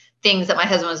his things that my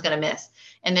husband was going to miss?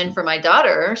 And then for my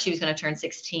daughter, she was going to turn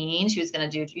 16. She was going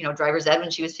to do, driver's ed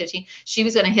when she was 15. She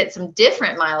was going to hit some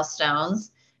different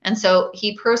milestones. And so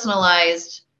he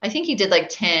personalized, I think he did like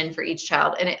 10 for each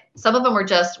child. And some of them were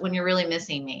just when you're really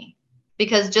missing me,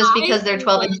 because they're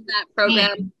 12. That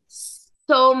program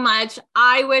so much.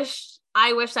 I wish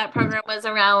that program was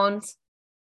around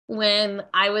when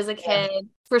I was a kid,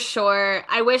 for sure.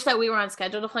 I wish that we were on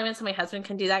scheduled deployments so my husband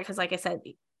can do that. Cause like I said,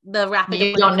 the rapid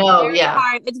you don't know.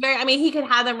 Hard. It's very, I mean, he could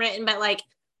have them written, but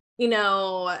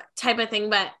type of thing.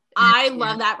 But I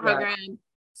love that program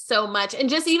so much. And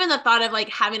just even the thought of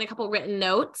having a couple written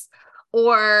notes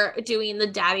or doing the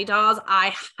daddy dolls,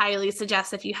 I highly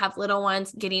suggest, if you have little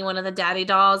ones, getting one of the daddy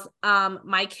dolls.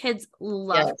 My kids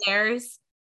love theirs.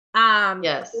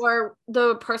 Or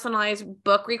the personalized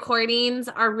book recordings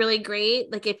are really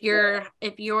great. Like if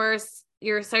your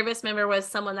service member was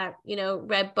someone that,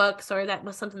 read books, or that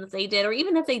was something that they did, or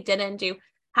even if they didn't do,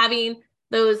 having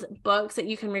those books that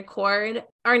you can record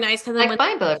are nice. Because like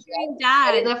my book, Dad,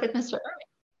 I did that with Mr. Ernie.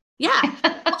 Yeah.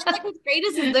 Well, and like what's great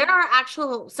is there are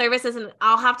actual services, and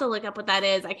I'll have to look up what that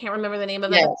is. I can't remember the name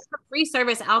of it. Yes. But there's a free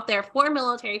service out there for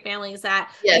military families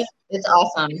that Yes, it's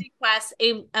awesome. request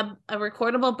a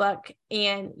recordable book,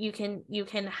 and you can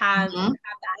have that.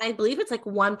 I believe it's like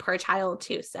one per child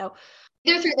too. So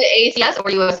either through the ACS or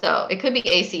USO. It could be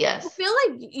ACS. I feel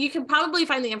like you can probably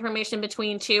find the information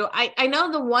between two. I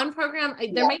know the one program,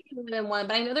 there might be more than one,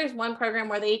 but I know there's one program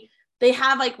where they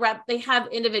have like they have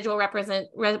individual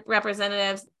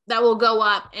representatives that will go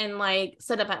up and like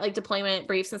set up like deployment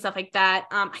briefs and stuff like that.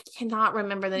 I cannot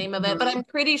remember the name of it, but I'm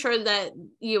pretty sure that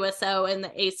USO and the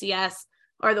ACS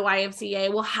or the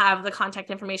YMCA will have the contact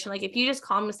information. Like if you just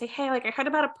call them and say, hey, like I heard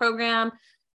about a program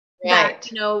that,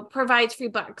 provides free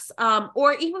books,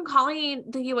 or even calling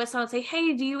the USO and say,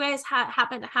 hey, do you guys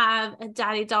happen to have a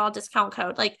Daddy Doll discount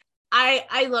code? Like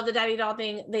I love the Daddy Doll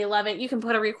thing. They love it. You can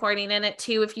put a recording in it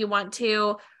too if you want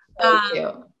to.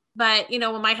 But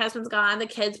when my husband's gone, the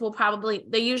kids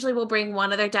they usually will bring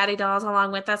one of their Daddy Dolls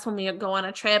along with us when we go on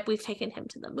a trip. We've taken him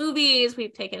to the movies.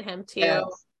 We've taken him to,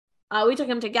 we took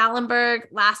him to Gatlinburg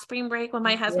last spring break when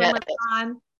my husband was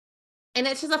gone. And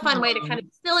it's just a fun way to kind of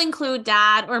still include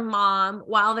dad or mom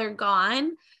while they're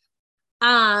gone.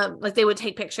 Like they would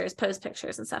take pictures, post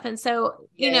pictures and stuff. And so,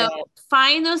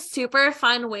 find those super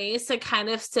fun ways to kind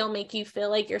of still make you feel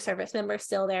like your service member is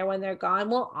still there when they're gone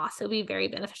will also be very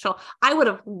beneficial. I would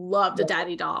have loved a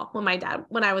Daddy Doll when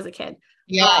I was a kid.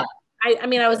 Yeah. I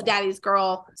mean, I was a daddy's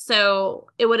girl, so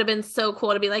it would have been so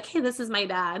cool to be like, hey, this is my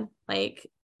dad, like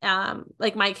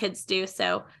my kids do.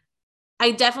 So I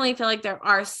definitely feel like there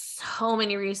are so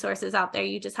many resources out there.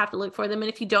 You just have to look for them. And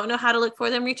if you don't know how to look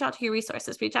for them, reach out to your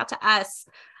resources. Reach out to us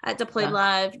at Deployed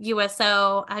Love,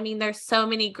 USO. I mean, there's so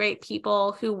many great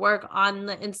people who work on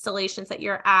the installations that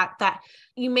you're at that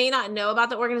you may not know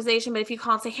about the organization, but if you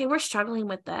call and say, hey, we're struggling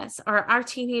with this, or our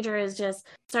teenager is just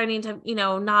starting to,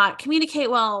 not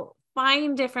communicate well,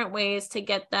 find different ways to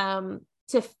get them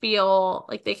to feel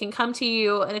like they can come to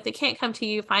you. And if they can't come to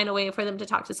you, find a way for them to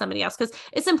talk to somebody else, because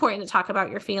it's important to talk about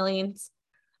your feelings.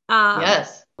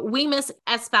 Yes. We miss,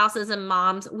 as spouses and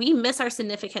moms, we miss our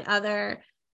significant other,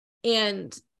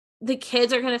 and the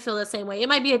kids are going to feel the same way. It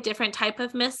might be a different type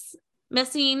of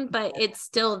missing, but it's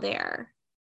still there.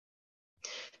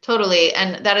 Totally.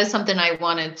 And that is something I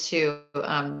wanted to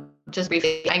just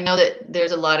briefly, I know that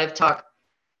there's a lot of talk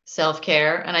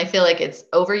self-care, and I feel like it's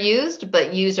overused,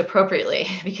 but used appropriately,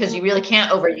 because you really can't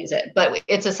overuse it, but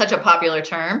it's such a popular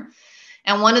term.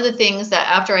 And one of the things that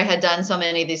after I had done so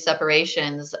many of these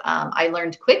separations, I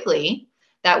learned quickly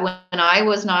that when I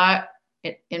was not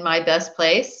in my best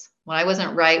place, when I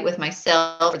wasn't right with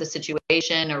myself or the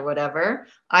situation or whatever,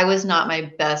 I was not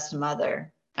my best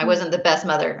mother. I wasn't the best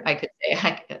mother, I could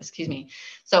say, excuse me.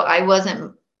 So I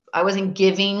wasn't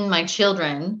giving my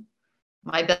children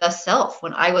my best self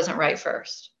when I wasn't right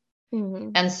first.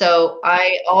 And so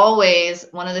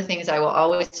one of the things I will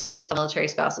always tell military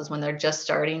spouses when they're just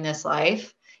starting this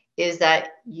life is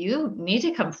that you need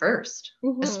to come first,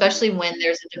 especially when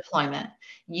there's a deployment.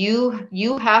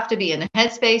 You have to be in the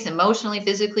headspace, emotionally,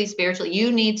 physically, spiritually.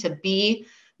 You need to be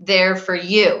there for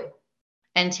you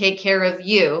and take care of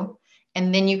you.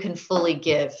 And then you can fully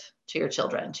give to your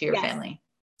children, to your family.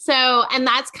 So, and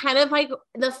that's kind of like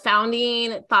the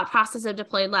founding thought process of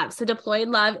Deployed Love. So Deployed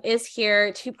Love is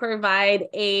here to provide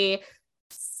a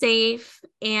safe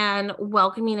and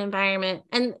welcoming environment.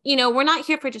 And, we're not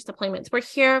here for just deployments. We're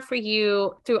here for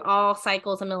you through all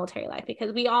cycles of military life,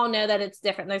 because we all know that it's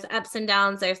different. There's ups and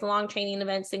downs. There's long training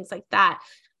events, things like that.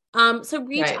 So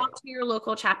reach out to your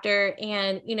local chapter.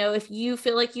 And, if you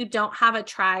feel like you don't have a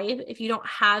tribe, if you don't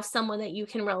have someone that you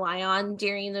can rely on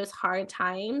during those hard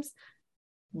times,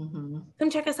 come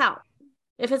check us out.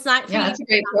 If it's not, it's a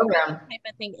great program type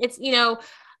of thing. It's,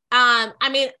 I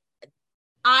mean,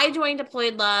 I joined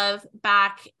Deployed Love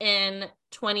back in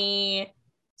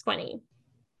 2020,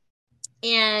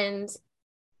 and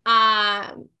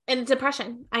in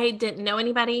depression. I didn't know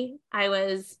anybody. I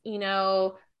was,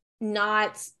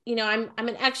 not, I'm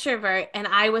an extrovert, and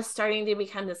I was starting to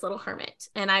become this little hermit,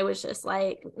 and I was just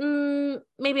like,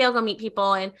 maybe I'll go meet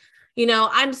people. And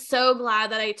I'm so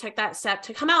glad that I took that step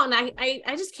to come out, and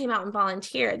I just came out and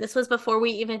volunteered. This was before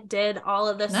we even did all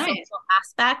of the social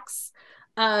aspects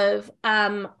of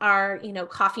our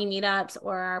coffee meetups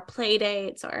or our play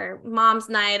dates or mom's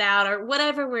night out or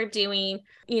whatever we're doing.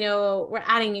 We're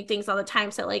adding new things all the time.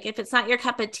 So like, if it's not your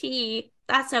cup of tea,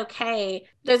 that's okay.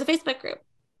 There's a Facebook group.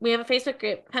 We have a Facebook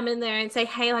group. Come in there and say,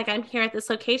 hey, like, I'm here at this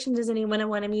location. Does anyone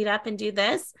want to meet up and do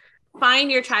this? Find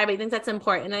your tribe. I think that's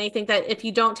important. And I think that if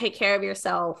you don't take care of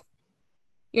yourself,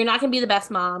 you're not going to be the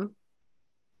best mom.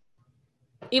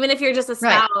 Even if you're just a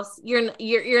Right. spouse,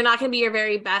 you're not going to be your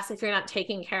very best if you're not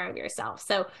taking care of yourself.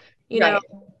 So, Right.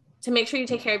 to make sure you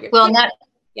take care of your Well, kids.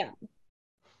 Yeah.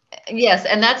 Yes.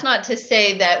 And that's not to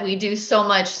say that we do so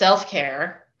much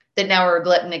self-care that now we're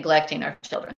neglecting our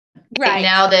children. Right.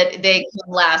 Now that they can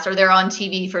last or they're on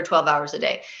TV for 12 hours a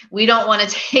day. We don't want to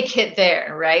take it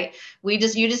there, right? You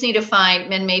just need to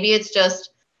find, and maybe it's just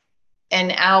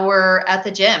an hour at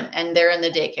the gym and they're in the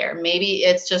daycare. Maybe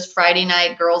it's just Friday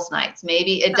night girls' nights.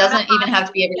 Maybe it doesn't even have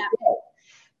to be every day.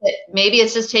 But maybe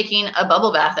it's just taking a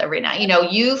bubble bath every night.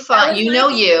 You find,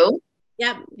 you.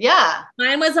 Yep. Yeah.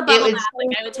 Mine was a bubble bath.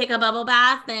 Like I would take a bubble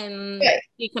bath and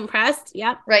decompress.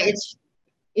 Yep. Right.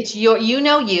 It's your, you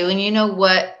and you know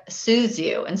what soothes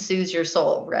you and soothes your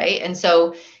soul. Right. And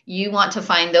so you want to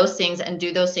find those things and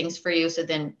do those things for you. So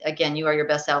then again, you are your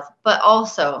best self, but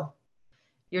also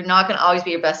you're not going to always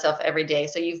be your best self every day.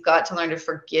 So you've got to learn to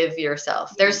forgive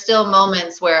yourself. There's still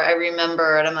moments where I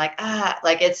remember and I'm like,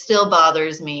 like it still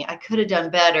bothers me. I could have done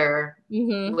better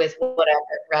with whatever,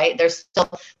 right? There's still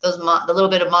the little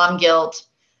bit of mom guilt,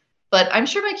 but I'm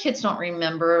sure my kids don't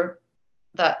remember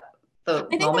the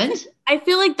moment. I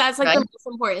feel like that's like the most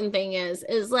important thing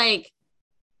is like,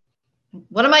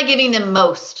 what am I giving them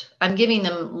most? I'm giving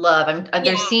them love.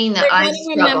 They're seeing that I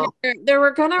struggle.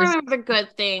 They're going to remember the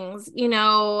good things.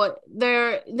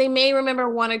 They may remember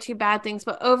one or two bad things,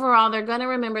 but overall they're going to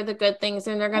remember the good things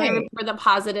and they're going to remember the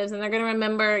positives and they're going to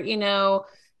remember,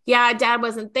 yeah, dad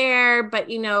wasn't there, but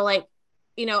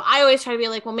I always try to be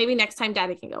like, well, maybe next time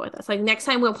daddy can go with us. Like next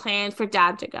time we'll plan for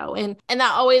dad to go. And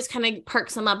that always kind of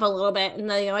perks them up a little bit. And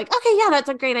then you're like, okay, yeah, that's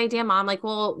a great idea, mom. Like,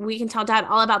 well, we can tell dad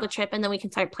all about the trip and then we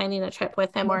can start planning the trip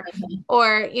with him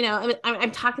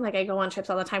I'm talking like I go on trips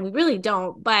all the time. We really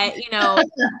don't, but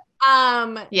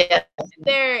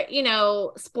they're,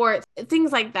 sports,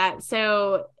 things like that.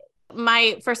 So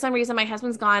for some reason, my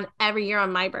husband's gone every year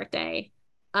on my birthday.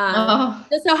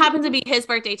 This so happens to be his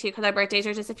birthday too, because our birthdays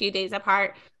are just a few days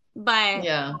apart. But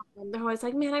they're always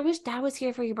like, man, I wish dad was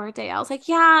here for your birthday. I was like,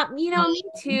 yeah, me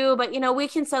too. But we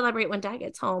can celebrate when dad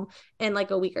gets home in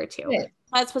like a week or two. Yeah.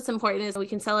 That's what's important is we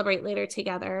can celebrate later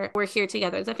together. We're here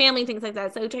together as a family, things like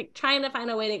that. So trying to find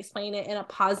a way to explain it in a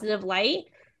positive light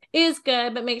is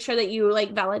good, but make sure that you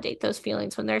like validate those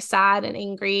feelings when they're sad and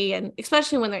angry, and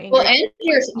especially when they're angry. Well, and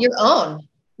your own.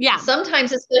 Yeah.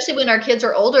 Sometimes, especially when our kids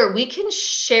are older, we can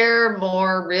share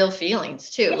more real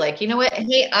feelings too. Yeah. Like, you know what?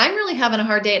 Hey, I'm really having a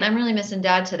hard day and I'm really missing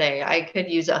dad today. I could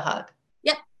use a hug.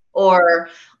 Yeah. Or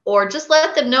just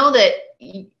let them know that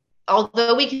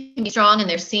although we can be strong and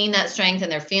they're seeing that strength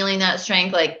and they're feeling that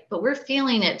strength, but we're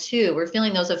feeling it too. We're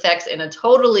feeling those effects in a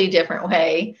totally different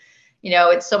way.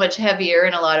 It's so much heavier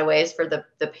in a lot of ways for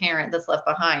the parent that's left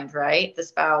behind, right? The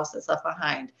spouse that's left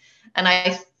behind. And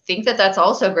I think that that's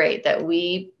also great that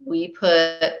we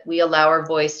allow our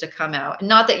voice to come out.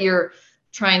 Not that you're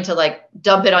trying to like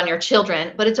dump it on your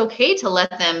children, but it's okay to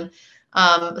let them.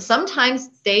 Sometimes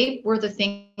they were the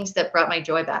things that brought my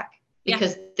joy back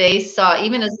because they saw,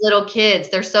 even as little kids,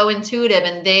 they're so intuitive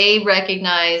and they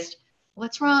recognized,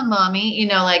 what's wrong, mommy? And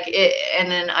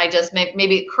then I just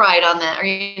maybe cried on that, or,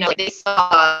 they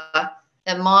saw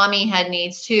that mommy had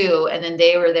needs too, and then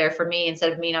they were there for me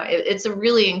instead of me. It's a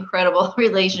really incredible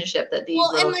relationship that these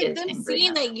little kids can bring.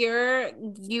 Seeing that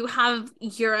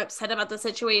you're upset about the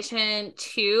situation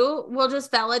too will just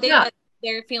validate that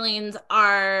their feelings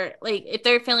are like, if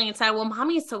they're feeling sad, well,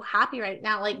 mommy is so happy right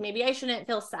now. Like maybe I shouldn't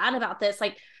feel sad about this.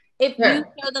 Like if you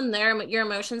show them your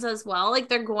emotions as well, like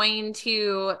they're going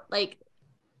to like.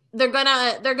 They're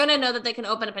gonna know that they can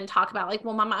open up and talk about like,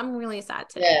 well, mama, I'm really sad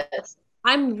today. Yes.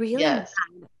 I'm really mad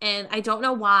and I don't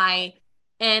know why.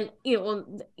 And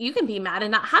you can be mad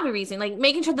and not have a reason, like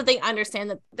making sure that they understand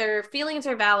that their feelings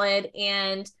are valid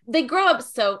and they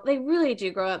really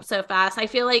do grow up so fast. I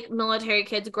feel like military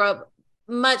kids grow up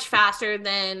much faster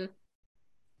than.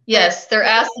 Yes. They're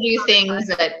asked to do things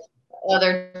that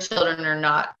other children are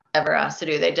not ever asked to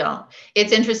do. They don't.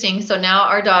 It's interesting. So now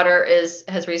our daughter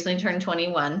has recently turned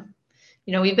 21.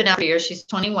 We've been out for years. She's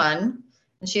 21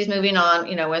 and she's moving on,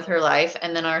 with her life.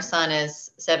 And then our son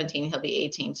is 17. He'll be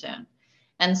 18 soon.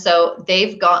 And so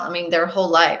they've gone, their whole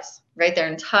lives, right? Their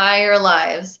entire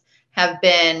lives have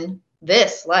been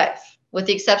this life, with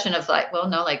the exception of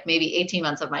maybe 18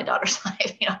 months of my daughter's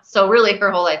life, so really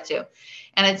her whole life too.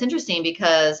 And it's interesting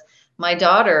because my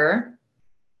daughter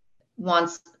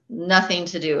wants nothing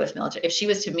to do with military. If she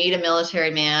was to meet a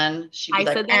military man, she'd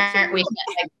be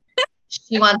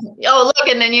she wants, look,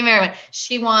 and then you marry me.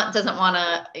 She doesn't want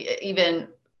to even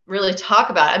really talk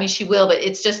about it. She will, but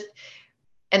it's just,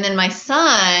 And then my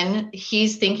son,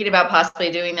 he's thinking about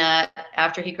possibly doing that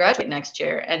after he graduates next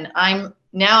year. And I'm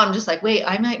just like, wait,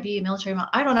 I might be a military mom.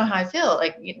 I don't know how I feel.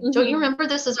 Like, don't you remember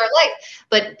this is our life?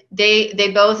 But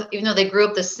they both, even though they grew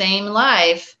up the same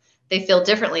life, they feel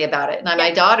differently about it. And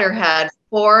my daughter had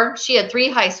she had three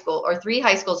high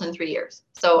schools in 3 years.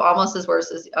 So almost as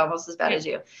bad as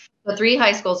you. So 3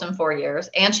 high schools in 4 years.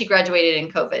 And she graduated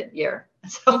in COVID year.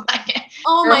 So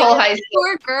oh my whole high school,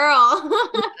 poor girl.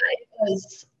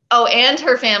 And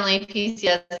her family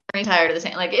PCS retired at the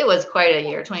same. Like, it was quite a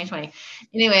year, 2020.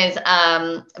 Anyways,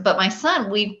 but my son,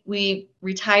 we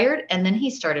retired, and then he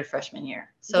started freshman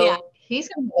year. So he's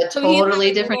going to have a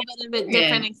totally different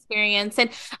experience. And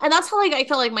that's how, like, I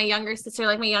feel like my younger sister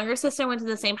went to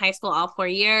the same high school all 4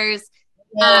 years.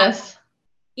 Yes.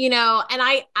 You know, and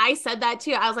I said that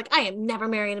too. I was like, I am never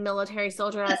marrying a military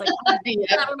soldier. I was like, I'm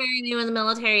never marrying you in the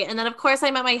military. And then, of course,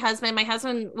 I met my husband. My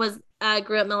husband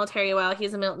grew up military. Well,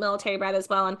 he's a military brat as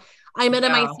well. And I met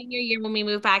him my senior year when we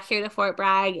moved back here to Fort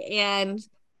Bragg. And,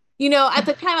 you know, at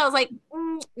the time I was like,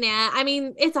 nah, I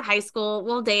mean, it's a high school.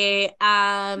 We'll date.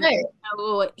 Right.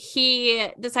 So he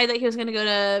decided that he was going to go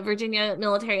to Virginia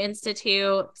Military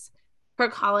Institute for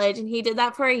college, and he did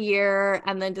that for a year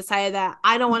and then decided that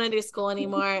I don't want to do school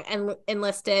anymore and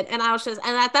enlisted. And I was just,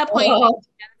 and at that point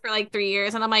for like 3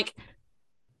 years, and I'm like,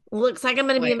 looks like I'm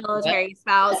going to be a military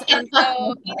spouse. And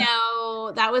so, you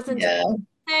know, that was in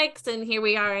 2006, and here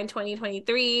we are in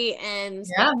 2023. And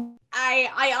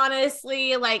I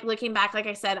honestly, like, looking back, like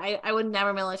I said, I would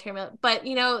never military, but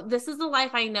you know, this is the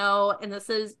life I know. And this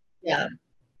is,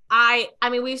 I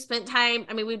mean, we've spent time,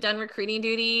 we've done recruiting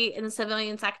duty in the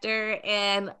civilian sector,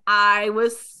 and I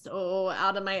was so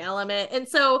out of my element. And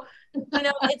so, you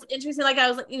know, it's interesting. Like,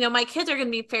 I was, you know, my kids are going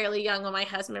to be fairly young when my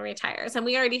husband retires, and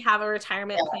we already have a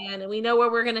retirement plan, and we know where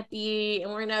we're going to be,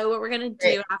 and we know what we're going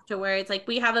to do afterwards. Like,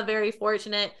 we have a very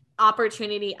fortunate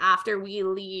opportunity after we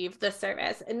leave the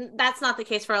service, and that's not the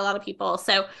case for a lot of people.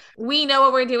 So we know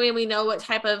what we're doing. We know what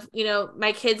type of, you know,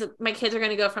 my kids are going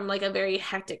to go from like a very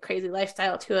hectic, crazy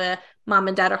lifestyle to a mom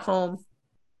and dad are home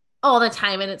all the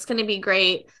time, and it's going to be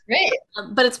great.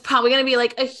 But it's probably going to be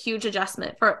like a huge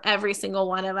adjustment for every single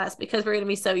one of us, because we're going to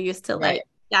be so used to like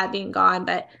dad being gone.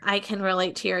 But I can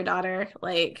relate to your daughter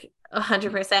like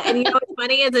 100%. And you know what's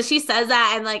funny is that she says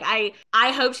that, and like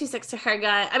I hope she sticks to her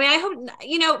gut. I mean, I hope,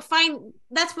 you know, fine.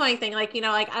 That's my thing. Like, you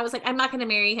know, like I was like, I'm not going to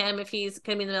marry him if he's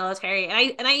going to be in the military.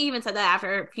 And I even said that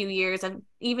after a few years of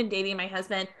even dating my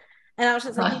husband. And I was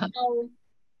just like, you know,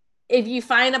 if you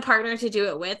find a partner to do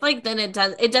it with, like, then it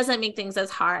doesn't make things as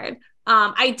hard.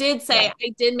 I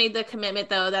did make the commitment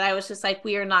though, that I was just like,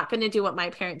 we are not going to do what my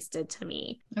parents did to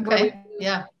me.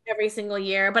 Every single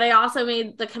year. But I also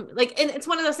made and it's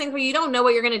one of those things where you don't know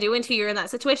what you're going to do until you're in that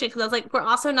situation. Cause I was like, we're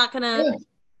also not going to,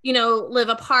 you know, live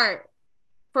apart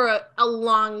for a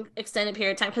long extended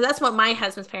period of time. Cause that's what my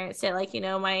husband's parents did. Like, you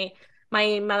know, my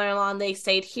mother-in-law, and they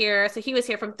stayed here. So he was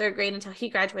here from 3rd grade until he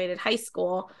graduated high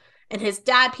school, and his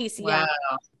dad PCS.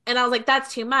 And I was like,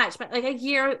 that's too much. But like a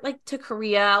year, like to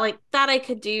Korea, like that I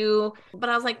could do. But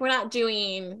I was like, we're not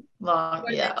doing long,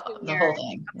 the whole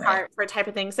thing for type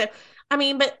of thing. So, I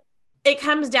mean, but it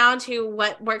comes down to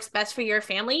what works best for your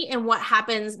family and what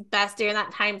happens best during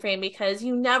that time frame, because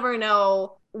you never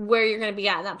know where you're going to be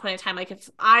at in that point in time. Like, if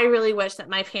I really wish that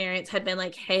my parents had been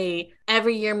like, hey,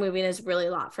 every year moving is really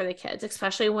a lot for the kids,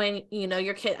 especially when, you know,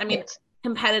 your kid, I mean,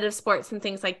 competitive sports and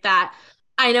things like that.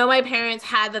 I know my parents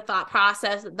had the thought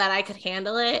process that I could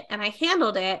handle it, and I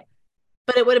handled it,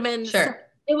 but it would have been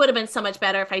so much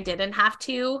better if I didn't have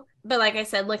to. But like I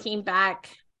said, looking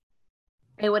back,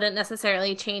 I wouldn't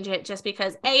necessarily change it, just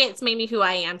because it's made me who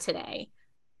I am today.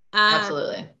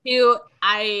 Absolutely. Two,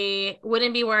 I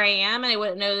wouldn't be where I am, and I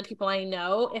wouldn't know the people I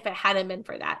know if it hadn't been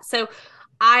for that. So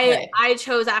I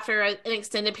chose, after an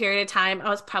extended period of time, I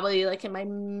was probably like in my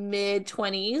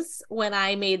mid-20s when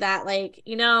I made that, like,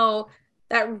 you know,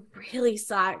 that really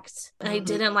sucked. I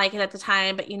didn't like it at the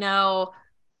time, but, you know,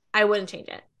 I wouldn't change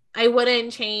it. I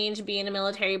wouldn't change being a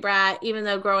military brat, even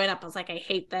though growing up I was like, I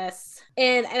hate this.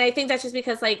 And I think that's just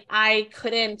because, like, I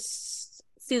couldn't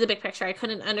see the big picture. I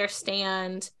couldn't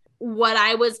understand what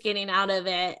I was getting out of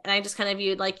it. And I just kind of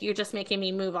viewed, like, you're just making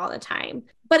me move all the time.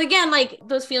 But again, like,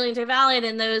 those feelings are valid,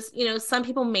 and those, you know, some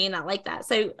people may not like that.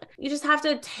 So you just have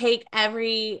to take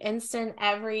every instant,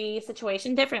 every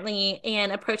situation differently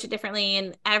and approach it differently.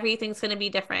 And everything's going to be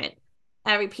different,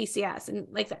 every PCS. And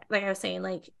like I was saying,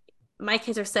 like, my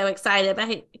kids are so excited, but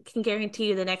I can guarantee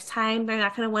you the next time they're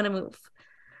not going to want to move.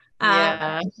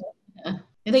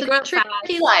 It's a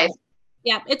tricky life.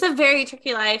 Yeah, it's a very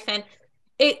tricky life. And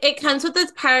it comes with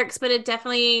its perks, but it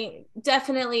definitely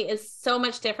is so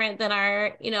much different than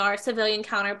our, our civilian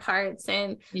counterparts.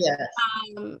 Yes.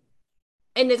 Um,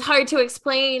 and it's hard to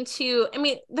explain to, I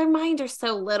mean, their minds are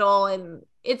so little, and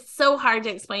it's so hard to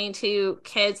explain to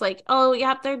kids like, oh,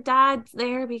 yep, their dad's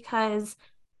there because,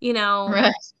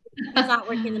 Right. he's not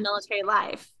working the military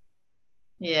life.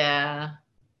 Yeah.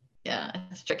 Yeah.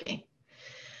 It's tricky,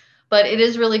 but it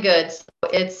is really good.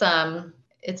 So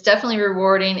it's definitely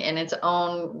rewarding in its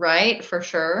own right, for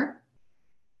sure.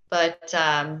 But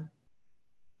I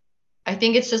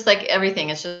think it's just like everything.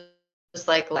 It's just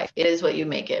like life. It is what you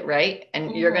make it, right?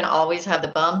 And you're going to always have the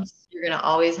bumps. You're going to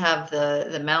always have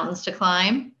the mountains to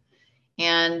climb,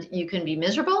 and you can be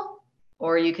miserable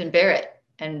or you can bear it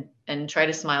and try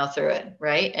to smile through it,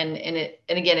 right? And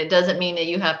again, it doesn't mean that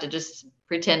you have to just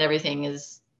pretend everything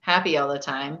is happy all the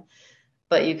time,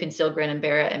 but you can still grin and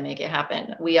bear it and make it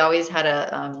happen. We always had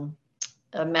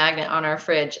a magnet on our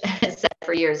fridge. It said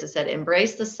for years, it said,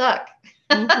 embrace the suck.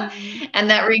 Mm-hmm. And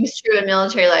that rings true in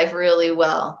military life really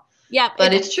well. Yeah,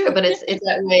 but it's true. But it's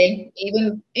that way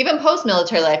even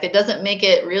post-military life. It doesn't make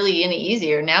it really any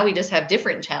easier. Now we just have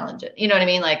different challenges. You know what I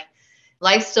mean? Like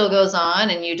life still goes on,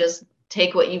 and you just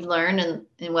take what you've learned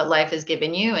and what life has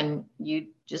given you, and you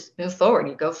just move forward.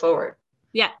 You go forward.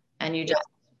 Yeah. And you just.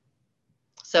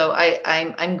 So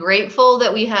I'm grateful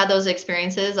that we had those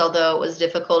experiences, although it was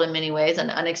difficult in many ways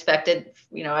and unexpected.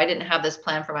 I didn't have this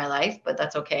plan for my life, but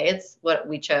that's okay. It's what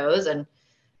we chose, and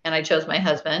I chose my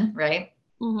husband, right?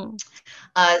 Mm-hmm.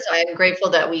 So I'm grateful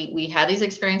that we had these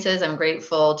experiences. I'm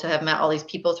grateful to have met all these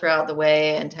people throughout the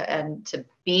way, and to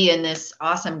be in this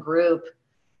awesome group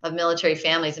of military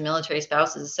families and military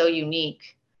spouses is so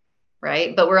unique,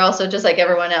 right? But we're also just like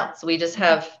everyone else. We just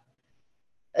have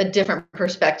a different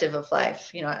perspective of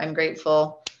life. I'm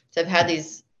grateful to have had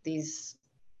these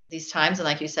times, and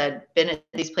like you said, been at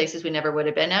these places we never would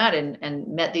have been at, and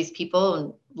met these people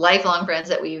and lifelong friends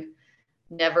that we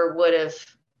never would have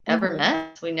ever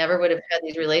met. We never would have had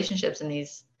these relationships and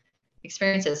these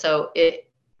experiences. So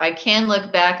I can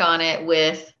look back on it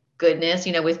with goodness,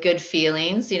 with good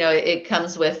feelings. It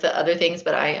comes with the other things,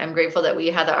 but I'm grateful that we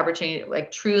had the opportunity to like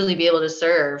truly be able to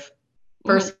serve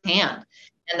firsthand.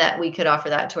 And that we could offer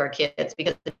that to our kids,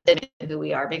 because who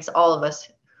we are makes all of us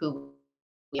who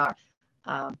we are.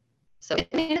 So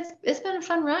it's been a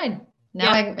fun ride.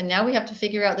 Now we have to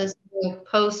figure out this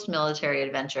post-military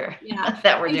adventure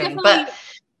that we're doing. But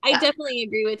I definitely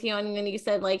agree with you. And then you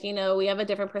said, like, we have a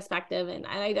different perspective, and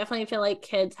I definitely feel like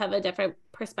kids have a different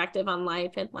perspective on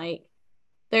life, and like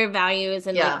their values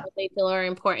and like what they feel are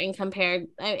important compared.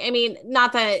 I mean,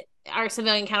 not that our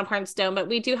civilian counterparts don't, but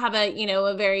we do have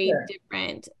a very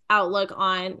different outlook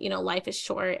on, life is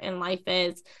short and life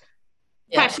is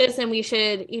precious, and we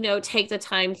should, take the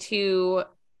time to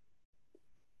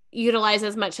utilize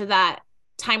as much of that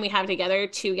time we have together,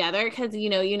 because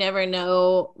you never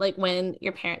know like when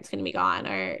your parent's going to be gone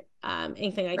or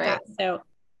anything like that. So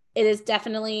it is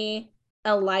definitely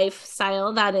a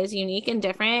lifestyle that is unique and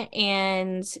different,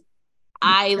 and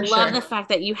I love the fact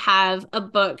that you have a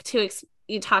book to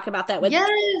you talk about that with.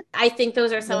 I think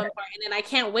those are so important, and I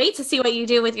can't wait to see what you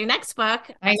do with your next book.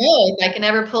 I know, if I can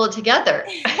ever pull it together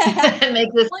and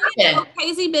make this happen.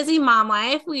 Crazy busy mom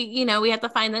life, we have to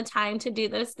find the time to do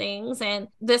those things. And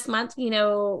this month,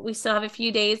 we still have a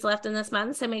few days left in this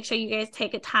month, so make sure you guys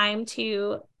take a time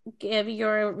to give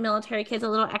your military kids a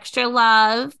little extra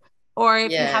love. Or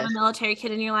if you have a military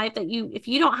kid in your life if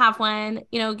you don't have one,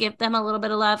 give them a little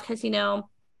bit of love, because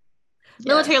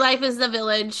military life is the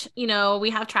village. We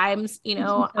have tribes.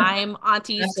 I'm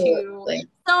aunties to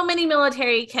so many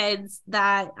military kids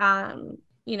that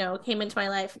came into my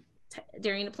life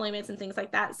during deployments and things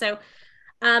like that. So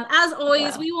as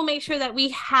always, we will make sure that we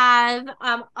have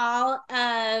all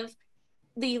of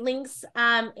the links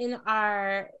in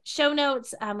our show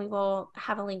notes. We will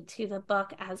have a link to the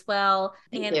book as well.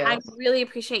 And I really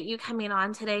appreciate you coming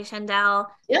on today, Shandell.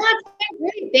 Yeah, it's been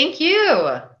great. Thank you.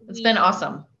 It's been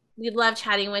awesome. We love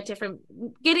chatting with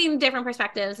getting different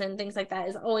perspectives and things like that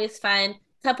is always fun.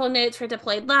 Couple notes for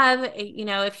Deployed Love.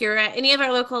 If you're at any of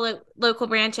our local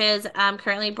branches,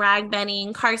 currently Bragg,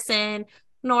 Benning, Carson,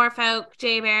 Norfolk,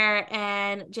 JBER,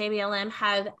 and JBLM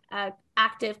have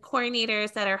active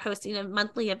coordinators that are hosting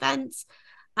monthly events.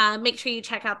 Make sure you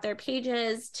check out their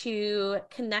pages to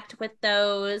connect with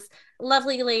those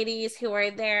lovely ladies who are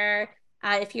there.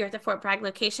 If you're at the Fort Bragg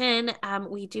location,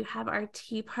 we do have our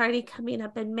tea party coming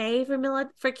up in May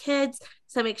for kids.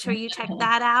 So make sure you check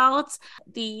that out.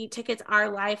 The tickets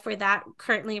are live for that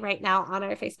currently right now on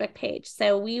our Facebook page.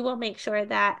 So we will make sure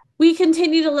that we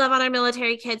continue to love on our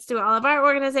military kids through all of our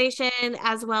organization,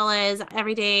 as well as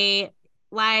everyday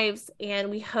lives, and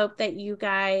we hope that you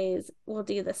guys will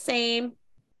do the same.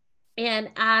 And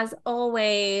as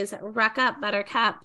always, ruck up, Buttercup.